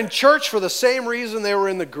 They were in church for the same reason they were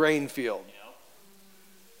in the grain field.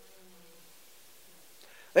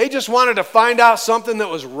 They just wanted to find out something that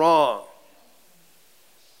was wrong.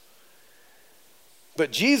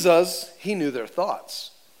 But Jesus, he knew their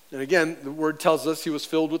thoughts. And again, the word tells us he was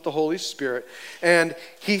filled with the Holy Spirit. And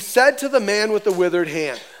he said to the man with the withered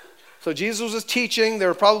hand. So Jesus was teaching. They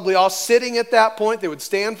were probably all sitting at that point. They would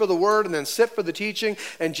stand for the word and then sit for the teaching.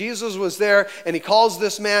 And Jesus was there, and he calls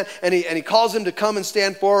this man, and he calls him to come and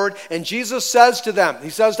stand forward. And Jesus says to them, he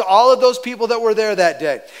says to all of those people that were there that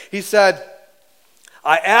day, he said,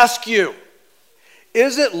 I ask you,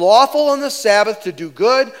 is it lawful on the Sabbath to do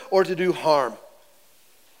good or to do harm?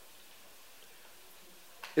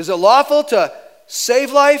 Is it lawful to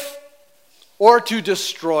save life or to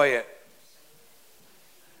destroy it?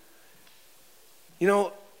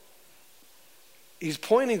 He's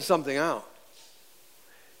pointing something out.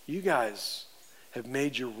 You guys have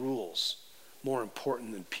made your rules more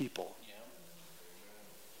important than people.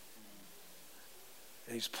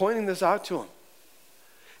 And he's pointing this out to them.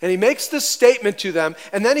 And he makes this statement to them,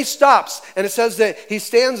 and then he stops, and it says that he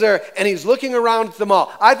stands there, and he's looking around at them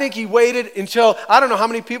all. I think he waited until, I don't know how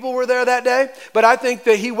many people were there that day, but I think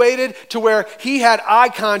that he waited to where he had eye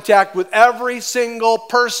contact with every single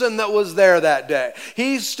person that was there that day.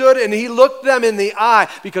 He stood and he looked them in the eye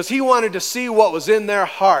because he wanted to see what was in their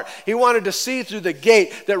heart. He wanted to see through the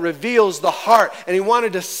gate that reveals the heart, and he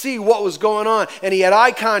wanted to see what was going on. And he had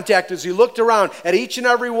eye contact as he looked around at each and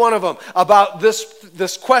every one of them about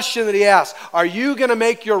this question that he asked. Are you going to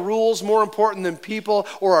make your rules more important than people,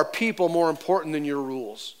 or are people more important than your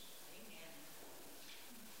rules?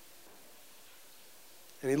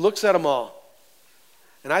 And he looks at them all.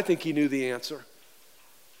 And I think he knew the answer.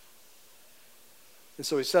 And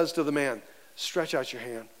so he says to the man, stretch out your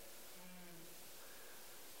hand.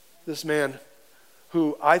 This man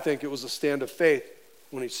who I think it was a stand of faith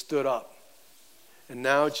when he stood up. And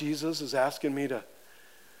now Jesus is asking me to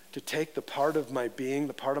take the part of my being,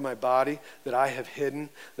 the part of my body that I have hidden,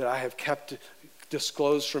 that I have kept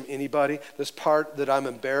disclosed from anybody, this part that I'm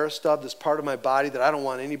embarrassed of, this part of my body that I don't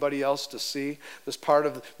want anybody else to see, this part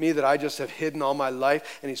of me that I just have hidden all my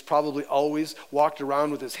life, and he's probably always walked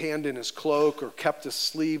around with his hand in his cloak or kept his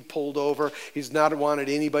sleeve pulled over. He's not wanted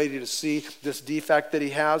anybody to see this defect that he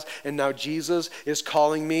has, and now Jesus is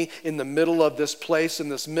calling me in the middle of this place, in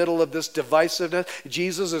this middle of this divisiveness.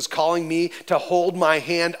 Jesus is calling me to hold my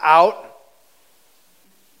hand out.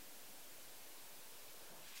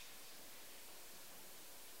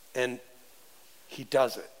 And he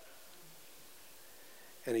does it.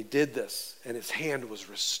 And he did this, and his hand was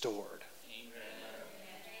restored.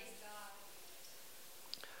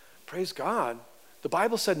 Praise God. The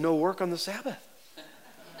Bible said no work on the Sabbath.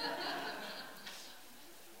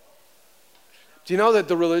 Do you know that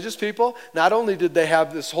the religious people, not only did they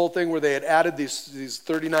have this whole thing where they had added these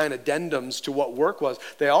 39 addendums to what work was,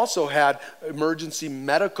 they also had emergency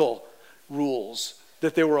medical rules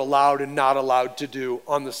that they were allowed and not allowed to do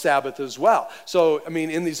on the Sabbath as well. So, I mean,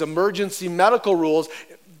 in these emergency medical rules,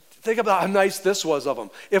 think about how nice this was of them.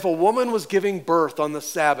 If a woman was giving birth on the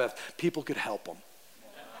Sabbath, people could help them.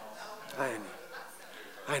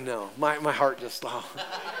 I know. My heart just... Oh.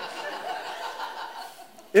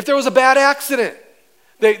 If there was a bad accident,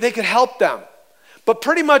 they could help them. But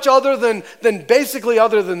pretty much other than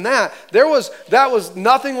that,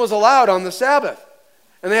 nothing was allowed on the Sabbath.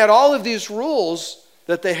 And they had all of these rules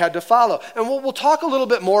that they had to follow. And we'll talk a little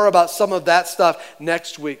bit more about some of that stuff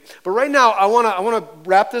next week. But right now, I want to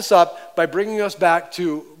wrap this up by bringing us back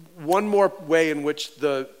to one more way in which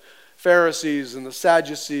the Pharisees and the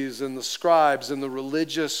Sadducees and the scribes and the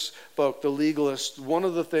religious folk, the legalists, one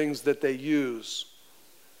of the things that they use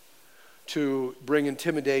to bring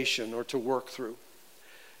intimidation or to work through.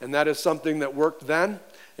 And that is something that worked then,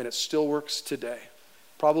 and it still works today.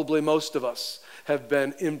 Probably most of us have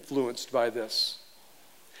been influenced by this.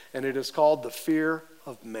 And it is called the fear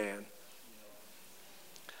of man.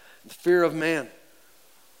 The fear of man.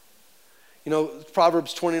 You know,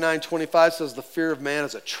 Proverbs 29:25 says the fear of man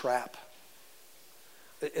is a trap.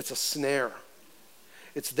 It's a snare.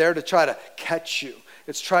 It's there to try to catch you.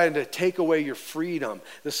 It's trying to take away your freedom.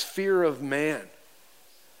 This fear of man.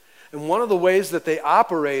 And one of the ways that they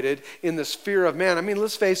operated in this fear of man, I mean,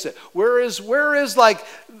 let's face it, where is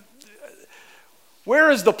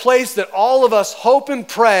the place that all of us hope and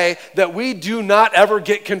pray that we do not ever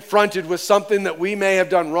get confronted with something that we may have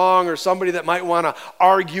done wrong or somebody that might want to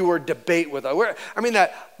argue or debate with us?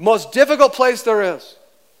 That most difficult place there is,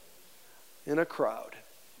 in a crowd.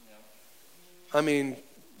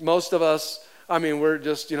 Most of us, we're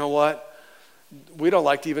just, you know what? We don't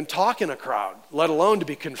like to even talk in a crowd, let alone to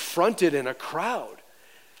be confronted in a crowd.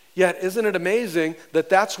 Yet, isn't it amazing that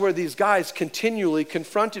that's where these guys continually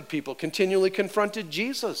confronted people, continually confronted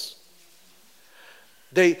Jesus?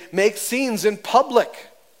 They make scenes in public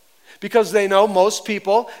because they know most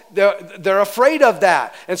people, they're afraid of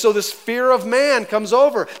that. And so this fear of man comes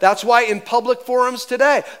over. That's why in public forums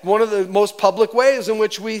today, one of the most public ways in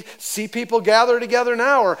which we see people gather together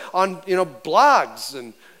now are on blogs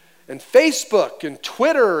and Facebook and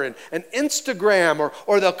Twitter and Instagram,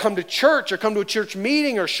 or they'll come to church or come to a church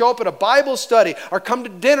meeting or show up at a Bible study or come to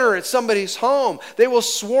dinner at somebody's home. They will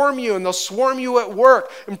swarm you, and they'll swarm you at work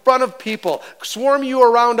in front of people, swarm you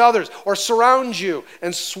around others, or surround you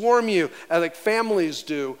and swarm you like families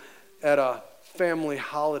do at a family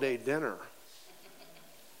holiday dinner.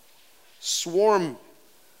 Swarm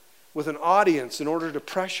with an audience in order to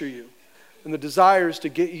pressure you. And the desire is to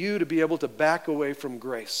get you to be able to back away from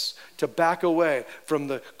grace, to back away from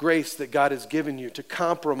the grace that God has given you, to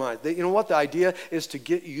compromise. You know what? The idea is to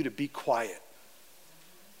get you to be quiet.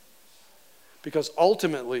 Because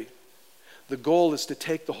ultimately, the goal is to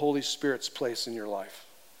take the Holy Spirit's place in your life.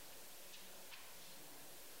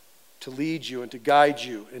 To lead you and to guide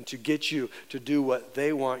you and to get you to do what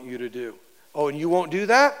they want you to do. Oh, and you won't do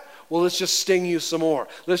that? Well, let's just sting you some more.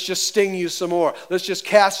 Let's just sting you some more. Let's just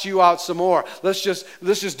cast you out some more. Let's just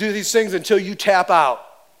do these things until you tap out.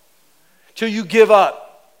 Until you give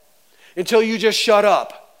up. Until you just shut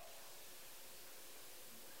up.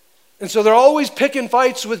 And so they're always picking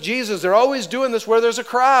fights with Jesus. They're always doing this where there's a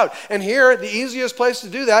crowd. And here, the easiest place to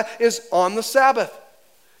do that is on the Sabbath.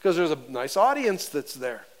 Because there's a nice audience that's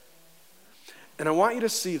there. And I want you to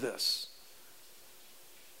see this.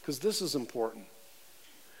 Because this is important.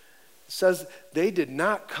 It says they did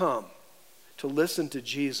not come to listen to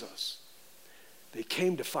Jesus. They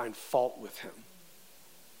came to find fault with him.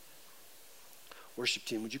 Worship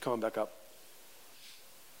team, would you come back up?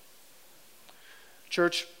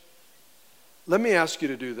 Church, let me ask you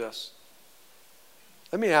to do this.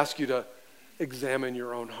 Let me ask you to examine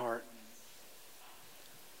your own heart.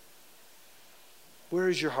 Where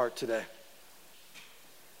is your heart today?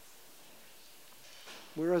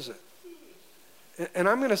 Where is it? And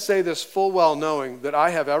I'm going to say this full well knowing that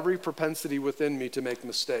I have every propensity within me to make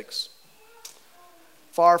mistakes.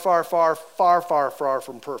 Far, far, far, far, far, far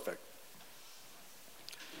from perfect.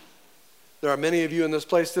 There are many of you in this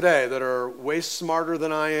place today that are way smarter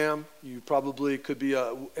than I am. You probably could be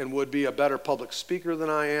and would be a better public speaker than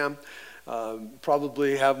I am.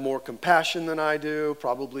 Probably have more compassion than I do.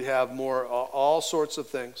 Probably have more, all sorts of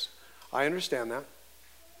things. I understand that.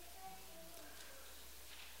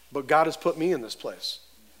 But God has put me in this place.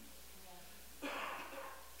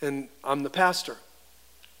 And I'm the pastor.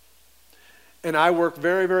 And I work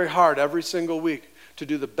very, very hard every single week to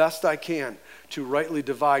do the best I can to rightly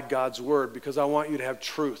divide God's word, because I want you to have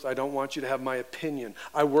truth. I don't want you to have my opinion.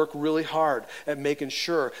 I work really hard at making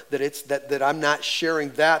sure that that I'm not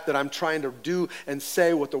sharing that I'm trying to do and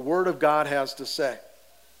say what the word of God has to say.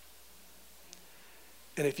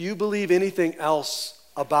 And if you believe anything else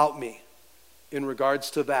about me in regards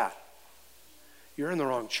to that, you're in the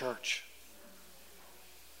wrong church.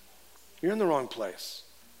 You're in the wrong place.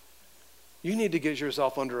 You need to get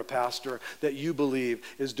yourself under a pastor that you believe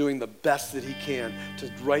is doing the best that he can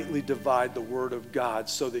to rightly divide the word of God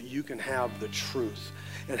so that you can have the truth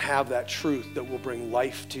and have that truth that will bring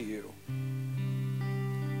life to you.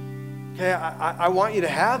 Okay, I want you to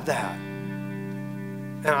have that.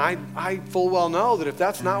 And I full well know that if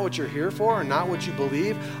that's not what you're here for and not what you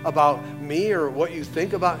believe about me or what you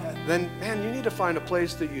think about, then, man, you need to find a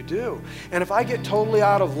place that you do. And if I get totally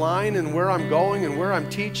out of line in where I'm going and where I'm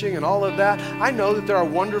teaching and all of that, I know that there are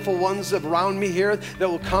wonderful ones around me here that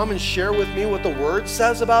will come and share with me what the Word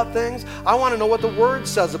says about things. I want to know what the Word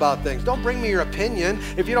says about things. Don't bring me your opinion.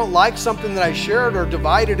 If you don't like something that I shared or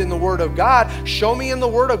divided in the Word of God, show me in the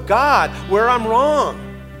Word of God where I'm wrong.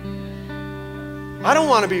 I don't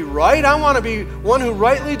want to be right. I want to be one who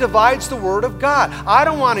rightly divides the word of God. I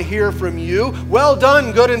don't want to hear from you, well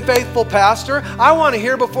done, good and faithful pastor. I want to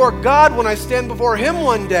hear before God when I stand before him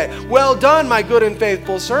one day, well done, my good and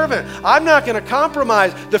faithful servant. I'm not going to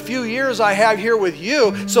compromise the few years I have here with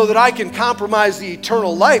you so that I can compromise the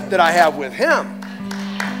eternal life that I have with him.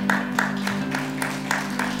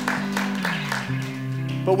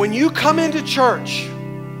 But when you come into church,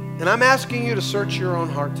 and I'm asking you to search your own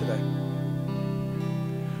heart today,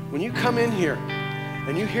 when you come in here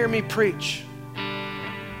and you hear me preach,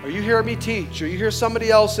 or you hear me teach, or you hear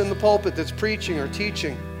somebody else in the pulpit that's preaching or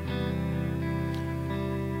teaching,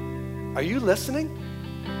 are you listening?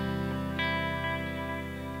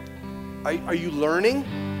 Are you learning?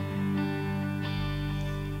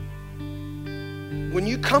 When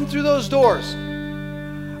you come through those doors,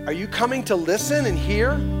 are you coming to listen and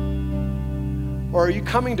hear? Or are you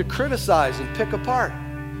coming to criticize and pick apart?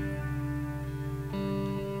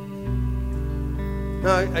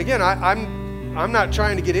 Now, again, I'm not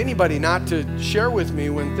trying to get anybody not to share with me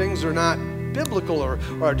when things are not biblical or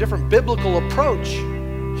a different biblical approach.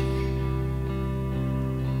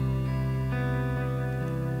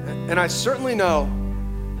 And I certainly know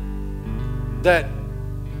that,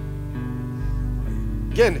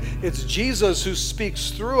 again, it's Jesus who speaks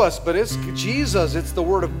through us, but it's Jesus, it's the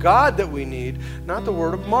Word of God that we need, not the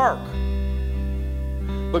Word of Mark.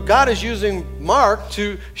 But God is using Mark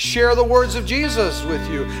to share the words of Jesus with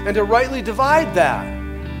you and to rightly divide that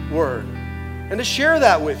word and to share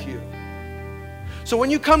that with you. So when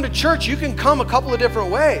you come to church, you can come a couple of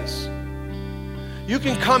different ways. You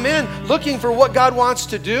can come in looking for what God wants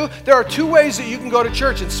to do. There are two ways that you can go to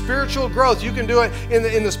church in spiritual growth. You can do it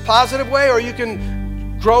in this positive way, or you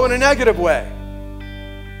can grow in a negative way.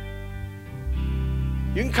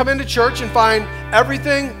 You can come into church and find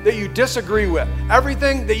everything that you disagree with,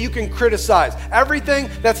 everything that you can criticize, everything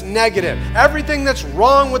that's negative, everything that's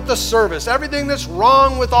wrong with the service, everything that's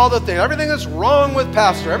wrong with all the things, everything that's wrong with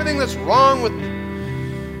pastor, everything that's wrong with...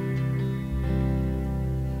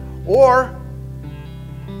 Or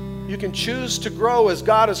you can choose to grow as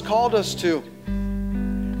God has called us to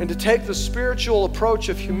and to take the spiritual approach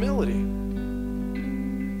of humility.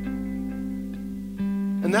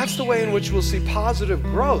 And that's the way in which we'll see positive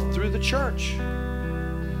growth through the church.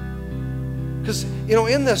 Because,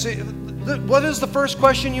 in this, what is the first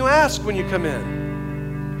question you ask when you come in?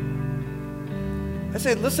 I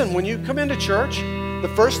say, listen, when you come into church,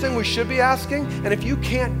 the first thing we should be asking, and if you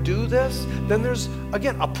can't do this, then there's,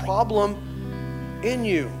 again, a problem in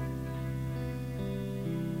you.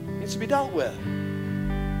 It needs to be dealt with.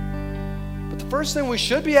 But the first thing we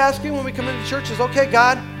should be asking when we come into church is, okay,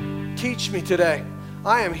 God, teach me today.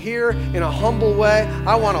 I am here in a humble way.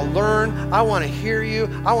 I want to learn. I want to hear you.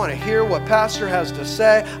 I want to hear what Pastor has to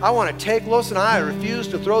say. I want to take, listen, I refuse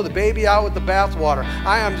to throw the baby out with the bathwater.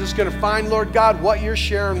 I am just going to find, Lord God, what you're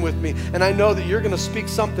sharing with me. And I know that you're going to speak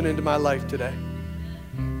something into my life today.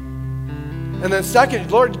 And then second,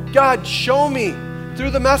 Lord God, show me through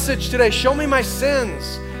the message today, show me my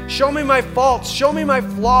sins. Show me my faults. Show me my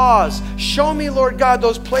flaws. Show me, Lord God,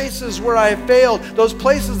 those places where I have failed, those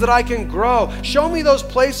places that I can grow. Show me those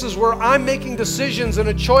places where I'm making decisions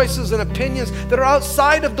and choices and opinions that are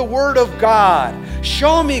outside of the Word of God.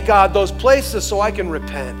 Show me, God, those places so I can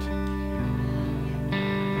repent.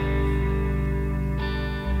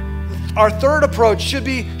 Our third approach should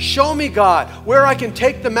be, show me, God, where I can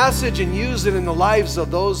take the message and use it in the lives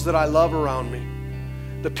of those that I love around me.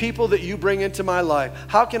 The people that you bring into my life.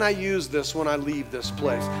 How can I use this when I leave this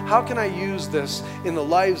place? How can I use this in the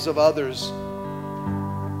lives of others?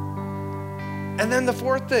 And then the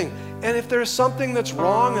fourth thing, and if there's something that's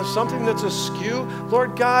wrong, if something that's askew,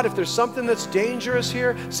 Lord God, if there's something that's dangerous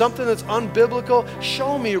here, something that's unbiblical,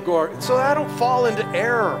 show me, God, so that I don't fall into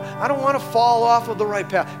error. I don't want to fall off of the right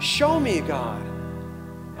path. Show me, God.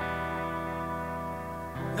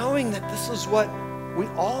 Knowing that this is what we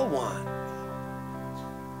all want.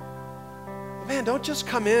 Man, don't just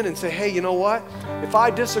come in and say, hey, you know what? If I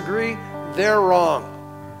disagree, they're wrong.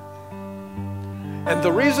 And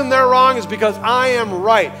the reason they're wrong is because I am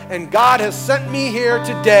right. And God has sent me here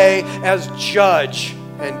today as judge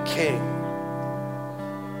and king.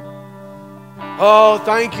 Oh,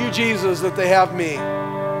 thank you, Jesus, that they have me.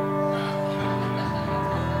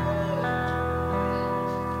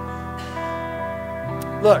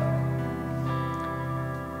 Look,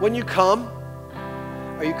 when you come,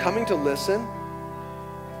 are you coming to listen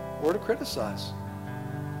or to criticize?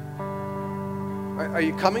 Are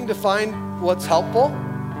you coming to find what's helpful?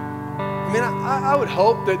 I mean, I would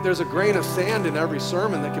hope that there's a grain of sand in every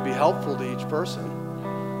sermon that could be helpful to each person.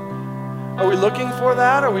 Are we looking for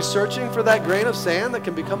that? Are we searching for that grain of sand that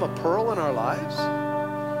can become a pearl in our lives?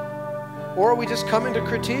 Or are we just coming to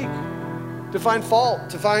critique, to find fault,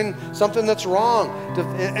 to find something that's wrong?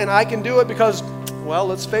 And I can do it because, well,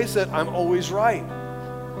 let's face it, I'm always right.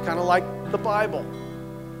 Kind of like the Bible.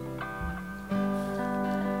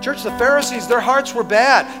 Church, the Pharisees, their hearts were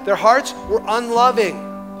bad. Their hearts were unloving.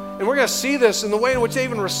 And we're going to see this in the way in which they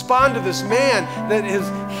even respond to this man that is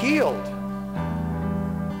healed.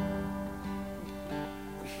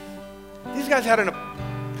 These guys had an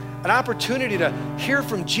opportunity to hear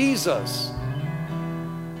from Jesus.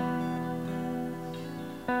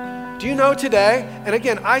 Do you know today, and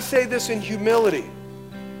again, I say this in humility,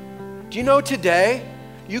 do you know today,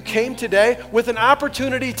 you came today with an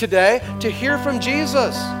opportunity today to hear from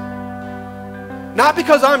Jesus. Not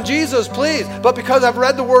because I'm Jesus, please, but because I've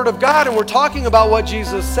read the Word of God and we're talking about what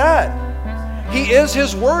Jesus said. He is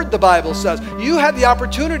His Word, the Bible says. You had the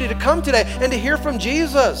opportunity to come today and to hear from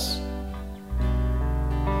Jesus.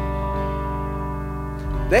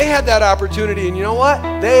 They had that opportunity, and you know what?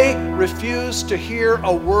 They refused to hear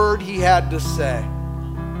a word He had to say.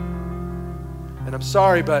 And I'm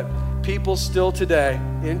sorry, but people still today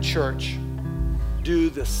in church do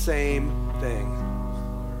the same thing.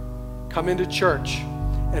 Come into church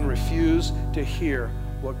and refuse to hear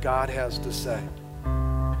what God has to say.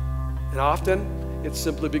 And often it's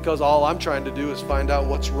simply because all I'm trying to do is find out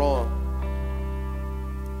what's wrong.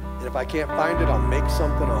 And if I can't find it, I'll make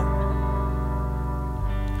something up.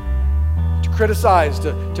 To criticize,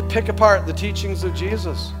 to pick apart the teachings of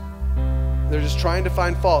Jesus. They're just trying to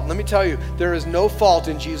find fault. And let me tell you, there is no fault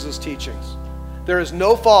in Jesus' teachings. There is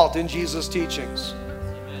no fault in Jesus' teachings.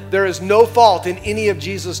 There is no fault in any of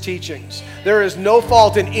Jesus' teachings. There is no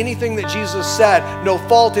fault in anything that Jesus said, no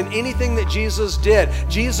fault in anything that Jesus did.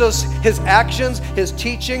 Jesus, His actions, His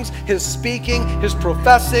teachings, His speaking, His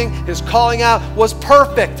professing, His calling out was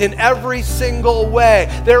perfect in every single way.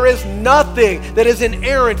 There is nothing that is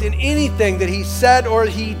inerrant in anything that He said or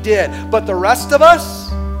He did. But the rest of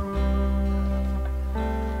us,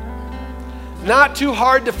 not too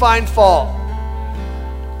hard to find fault.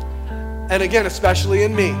 And again, especially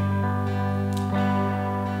in me.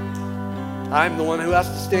 I'm the one who has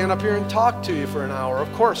to stand up here and talk to you for an hour.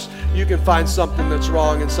 Of course, you can find something that's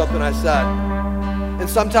wrong in something I said. And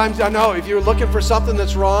sometimes I know if you're looking for something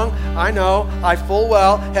that's wrong, I know I full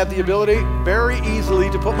well have the ability very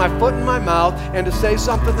easily to put my foot in my mouth and to say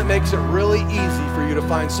something that makes it really easy for you to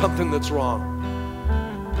find something that's wrong.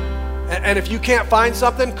 And if you can't find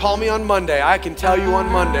something, call me on Monday. I can tell you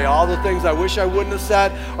on Monday all the things I wish I wouldn't have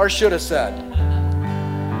said or should have said.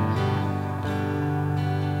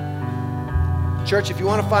 Church, if you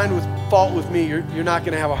want to find fault with me, you're not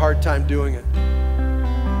going to have a hard time doing it.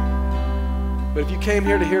 But if you came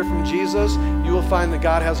here to hear from Jesus, you will find that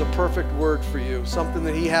God has a perfect word for you, something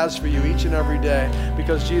that he has for you each and every day,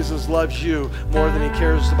 because Jesus loves you more than he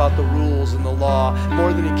cares about the rules and the law,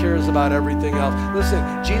 more than he cares about everything else.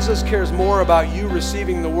 Listen, Jesus cares more about you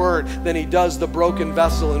receiving the word than he does the broken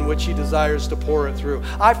vessel in which he desires to pour it through.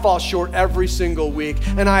 I fall short every single week,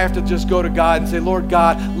 and I have to just go to God and say, Lord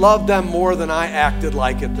God, love them more than I acted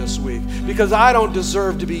like it this week, because I don't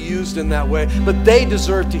deserve to be used in that way, but they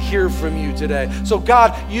deserve to hear from you today. So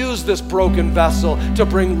God, use this broken vessel to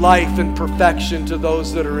bring life and perfection to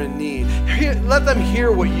those that are in need. Let them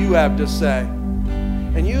hear what you have to say,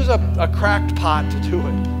 and use a cracked pot to do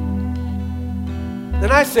it.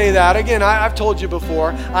 And I say that, again, I've told you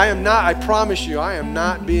before, I promise you, I am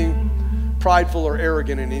not being prideful or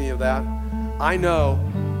arrogant in any of that. I know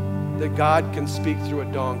that God can speak through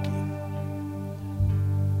a donkey.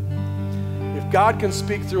 If God can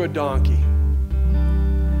speak through a donkey,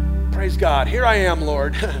 praise God. Here I am,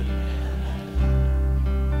 Lord.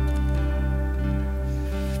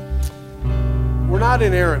 We're not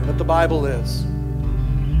inerrant, but the Bible is.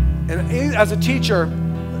 And as a teacher,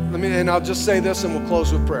 and I'll just say this and we'll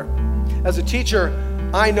close with prayer. As a teacher,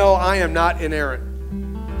 I know I am not inerrant.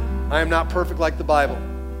 I am not perfect like the Bible.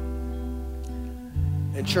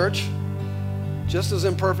 And church, just as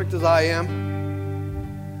imperfect as I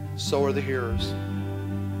am, so are the hearers.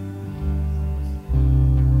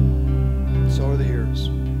 So are the hearers.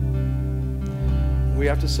 We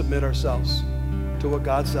have to submit ourselves to what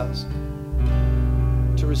God says,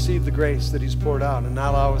 to receive the grace that he's poured out and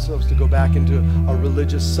not allow ourselves to go back into a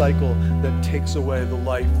religious cycle that takes away the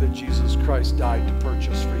life that Jesus Christ died to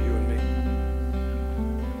purchase for you and me.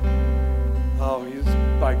 Oh,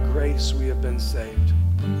 by grace we have been saved.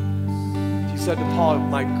 He said to Paul,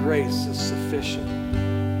 my grace is sufficient.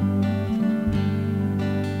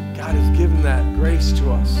 God has given that grace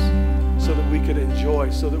to us so that we could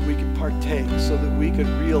enjoy, so that we could partake, so that we could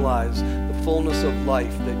realize the fullness of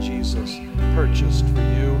life that Jesus purchased for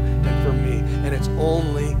you and for me. And it's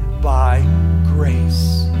only by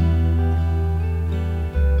grace.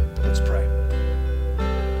 Let's pray.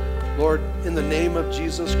 Lord, in the name of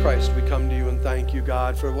Jesus Christ, we come to you and thank you,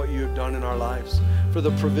 God, for what you have done in our lives, for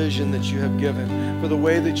the provision that you have given, for the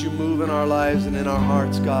way that you move in our lives and in our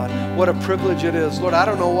hearts, God. What a privilege it is. Lord, I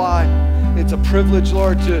don't know why. It's a privilege,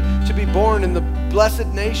 Lord, to be born in the blessed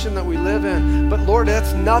nation that we live in. But Lord,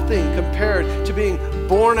 that's nothing compared to being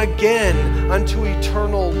born again unto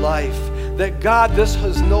eternal life. That God, this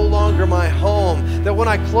is no longer my home. That when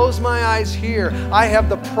I close my eyes here, I have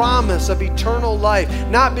the promise of eternal life,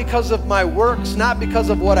 not because of my works, not because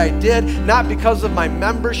of what I did, not because of my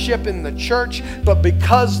membership in the church, but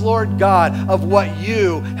because, Lord God, of what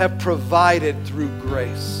you have provided through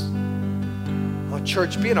grace. Oh,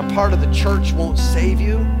 church, being a part of the church won't save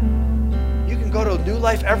you. You can go to New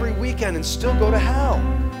Life every weekend and still go to hell.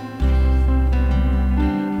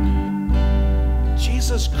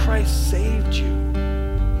 Jesus Christ saved you.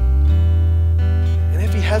 And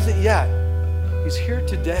if he hasn't yet, he's here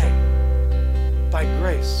today by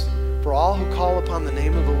grace. For all who call upon the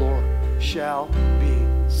name of the Lord shall be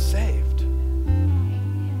saved.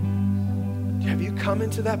 Have you come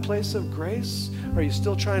into that place of grace? Or are you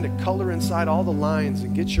still trying to color inside all the lines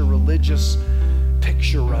and get your religious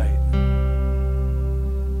picture right?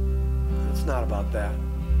 It's not about that.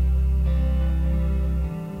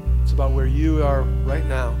 It's about where you are right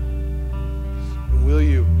now. And will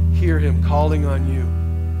you hear him calling on you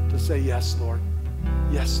to say, yes, Lord.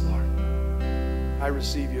 Yes, Lord. I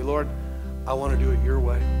receive you. Lord, I want to do it your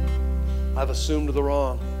way. I've assumed the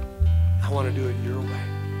wrong. I want to do it your way.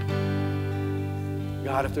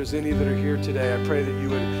 God, if there's any that are here today, I pray that you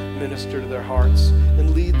would minister to their hearts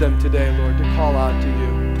and lead them today, Lord, to call out to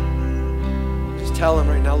you. Just tell them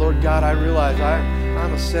right now, Lord God, I realize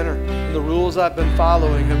I'm a sinner. And the rules I've been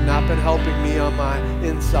following have not been helping me on my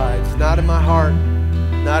insides, not in my heart,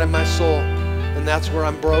 not in my soul. And that's where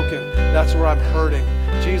I'm broken. That's where I'm hurting.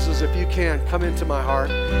 Jesus, if you can, come into my heart.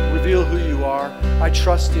 Reveal who you are. I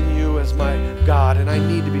trust in you as my God, and I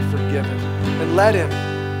need to be forgiven. And let him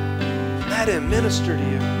minister to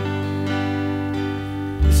you.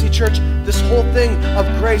 You see, church, this whole thing of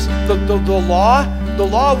grace, the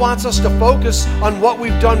law wants us to focus on what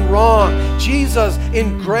we've done wrong. Jesus,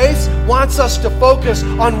 in grace, wants us to focus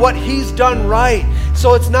on what he's done right.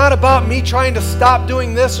 So it's not about me trying to stop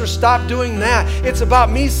doing this or stop doing that. It's about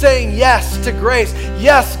me saying yes to grace.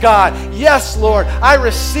 Yes, God. Yes, Lord. I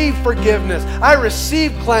receive forgiveness. I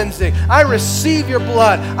receive cleansing. I receive your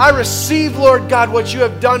blood. I receive, Lord God, what you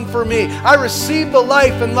have done for me. I receive the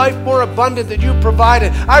life and life more abundant that you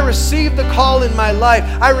provided. I receive the call in my life.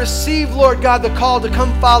 I receive, Lord God, the call to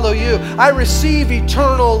come follow you. I receive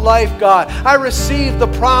eternal life, God. I receive the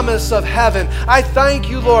promise of heaven. I thank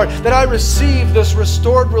you, Lord, that I receive this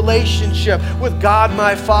restored relationship with God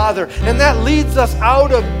my Father. And that leads us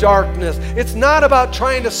out of darkness. It's not about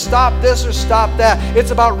trying to stop this or stop that.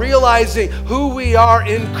 It's about realizing who we are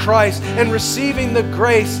in Christ and receiving the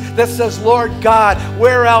grace that says, Lord God,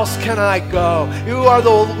 where else can I go? You are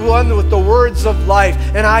the one with the words of life.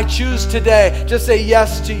 And I choose today to say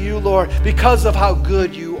yes to you, Lord, because of how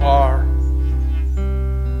good you are.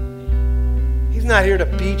 He's not here to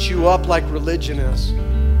beat you up like religion is.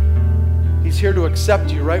 He's here to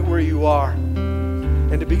accept you right where you are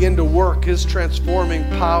and to begin to work His transforming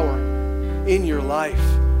power in your life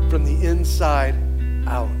from the inside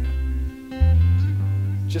out.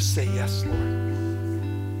 Just say yes, Lord.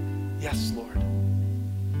 Yes, Lord.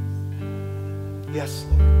 Yes,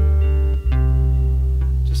 Lord.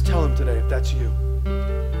 Just tell Him today if that's you.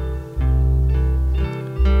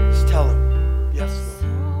 Just tell Him, yes, Lord. So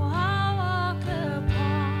I walk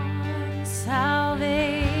upon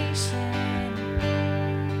salvation.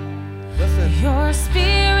 Listen. Your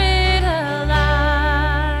Spirit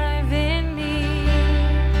alive in me.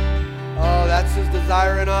 Oh, that's His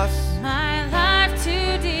desire in us. My life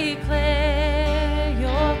to declare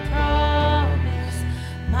your promise.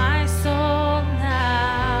 My soul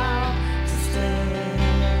now to stand.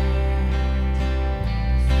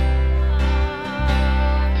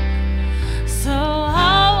 So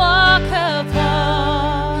I'll walk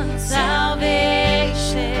upon salvation.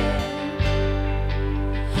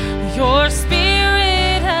 Your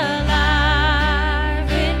Spirit alive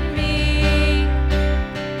in me.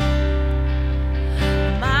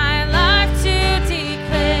 My life to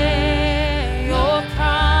declare your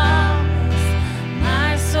promise.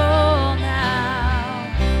 My soul now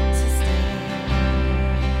to stand.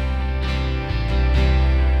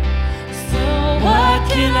 So what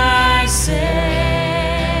can I say?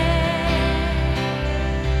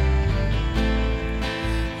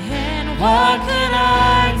 And what can I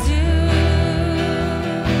do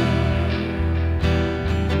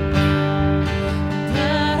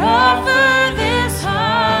but offer this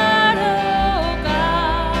heart, oh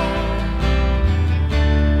God,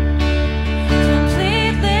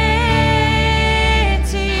 completely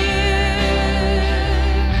to you.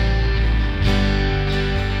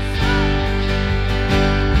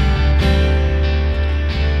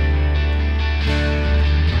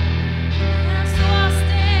 So I'll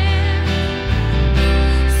stand.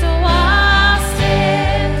 So I'll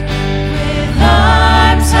stand with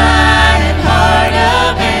arms high and heart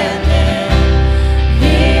abandoned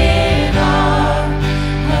in awe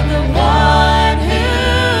of the one who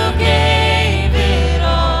gave it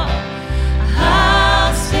all.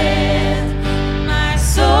 I'll stand, my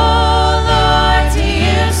soul, Lord, to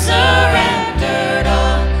you surrendered.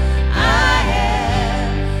 All I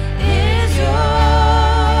have is yours.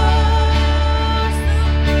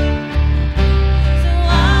 So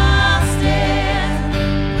I'll stand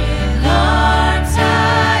with arms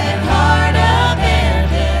high and heart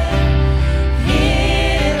abandoned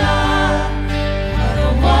in awe of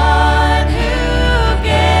the one who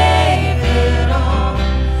gave it all.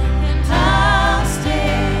 And I'll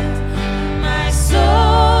stand, my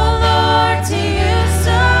soul, Lord, to you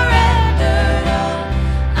surrendered. All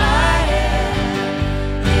I have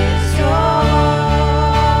is yours.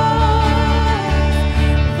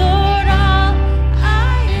 Lord, all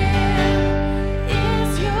I am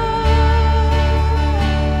is yours,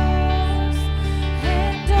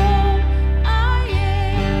 and all I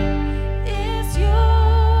am is yours.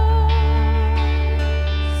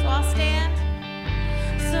 So I'll stand.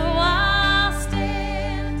 So I'll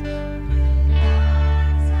stand.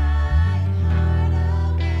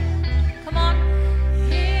 Come on.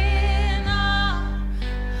 In awe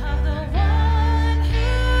of the one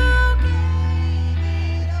who gave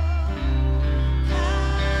it all.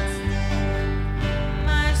 I'll stand.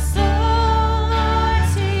 My soul, Lord,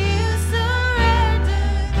 to you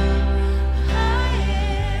surrendered. All I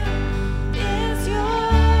am is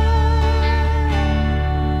yours,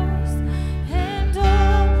 and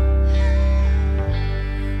all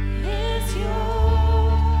is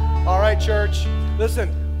yours. All right, church. Listen,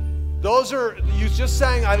 those are, you just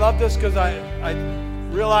sang, I love this because I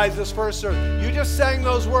realized this first service. You just sang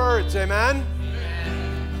those words, amen?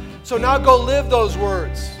 So now go live those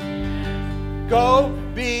words. Go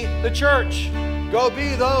be the church. Go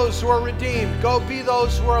be those who are redeemed. Go be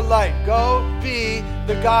those who are light. Go be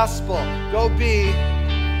the gospel. Go be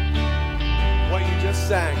what you just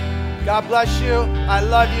sang. God bless you. I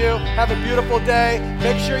love you. Have a beautiful day.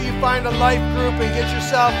 Make sure you find a life group and get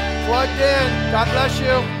yourself plugged in. God bless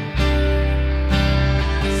you.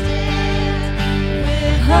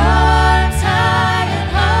 Hard times.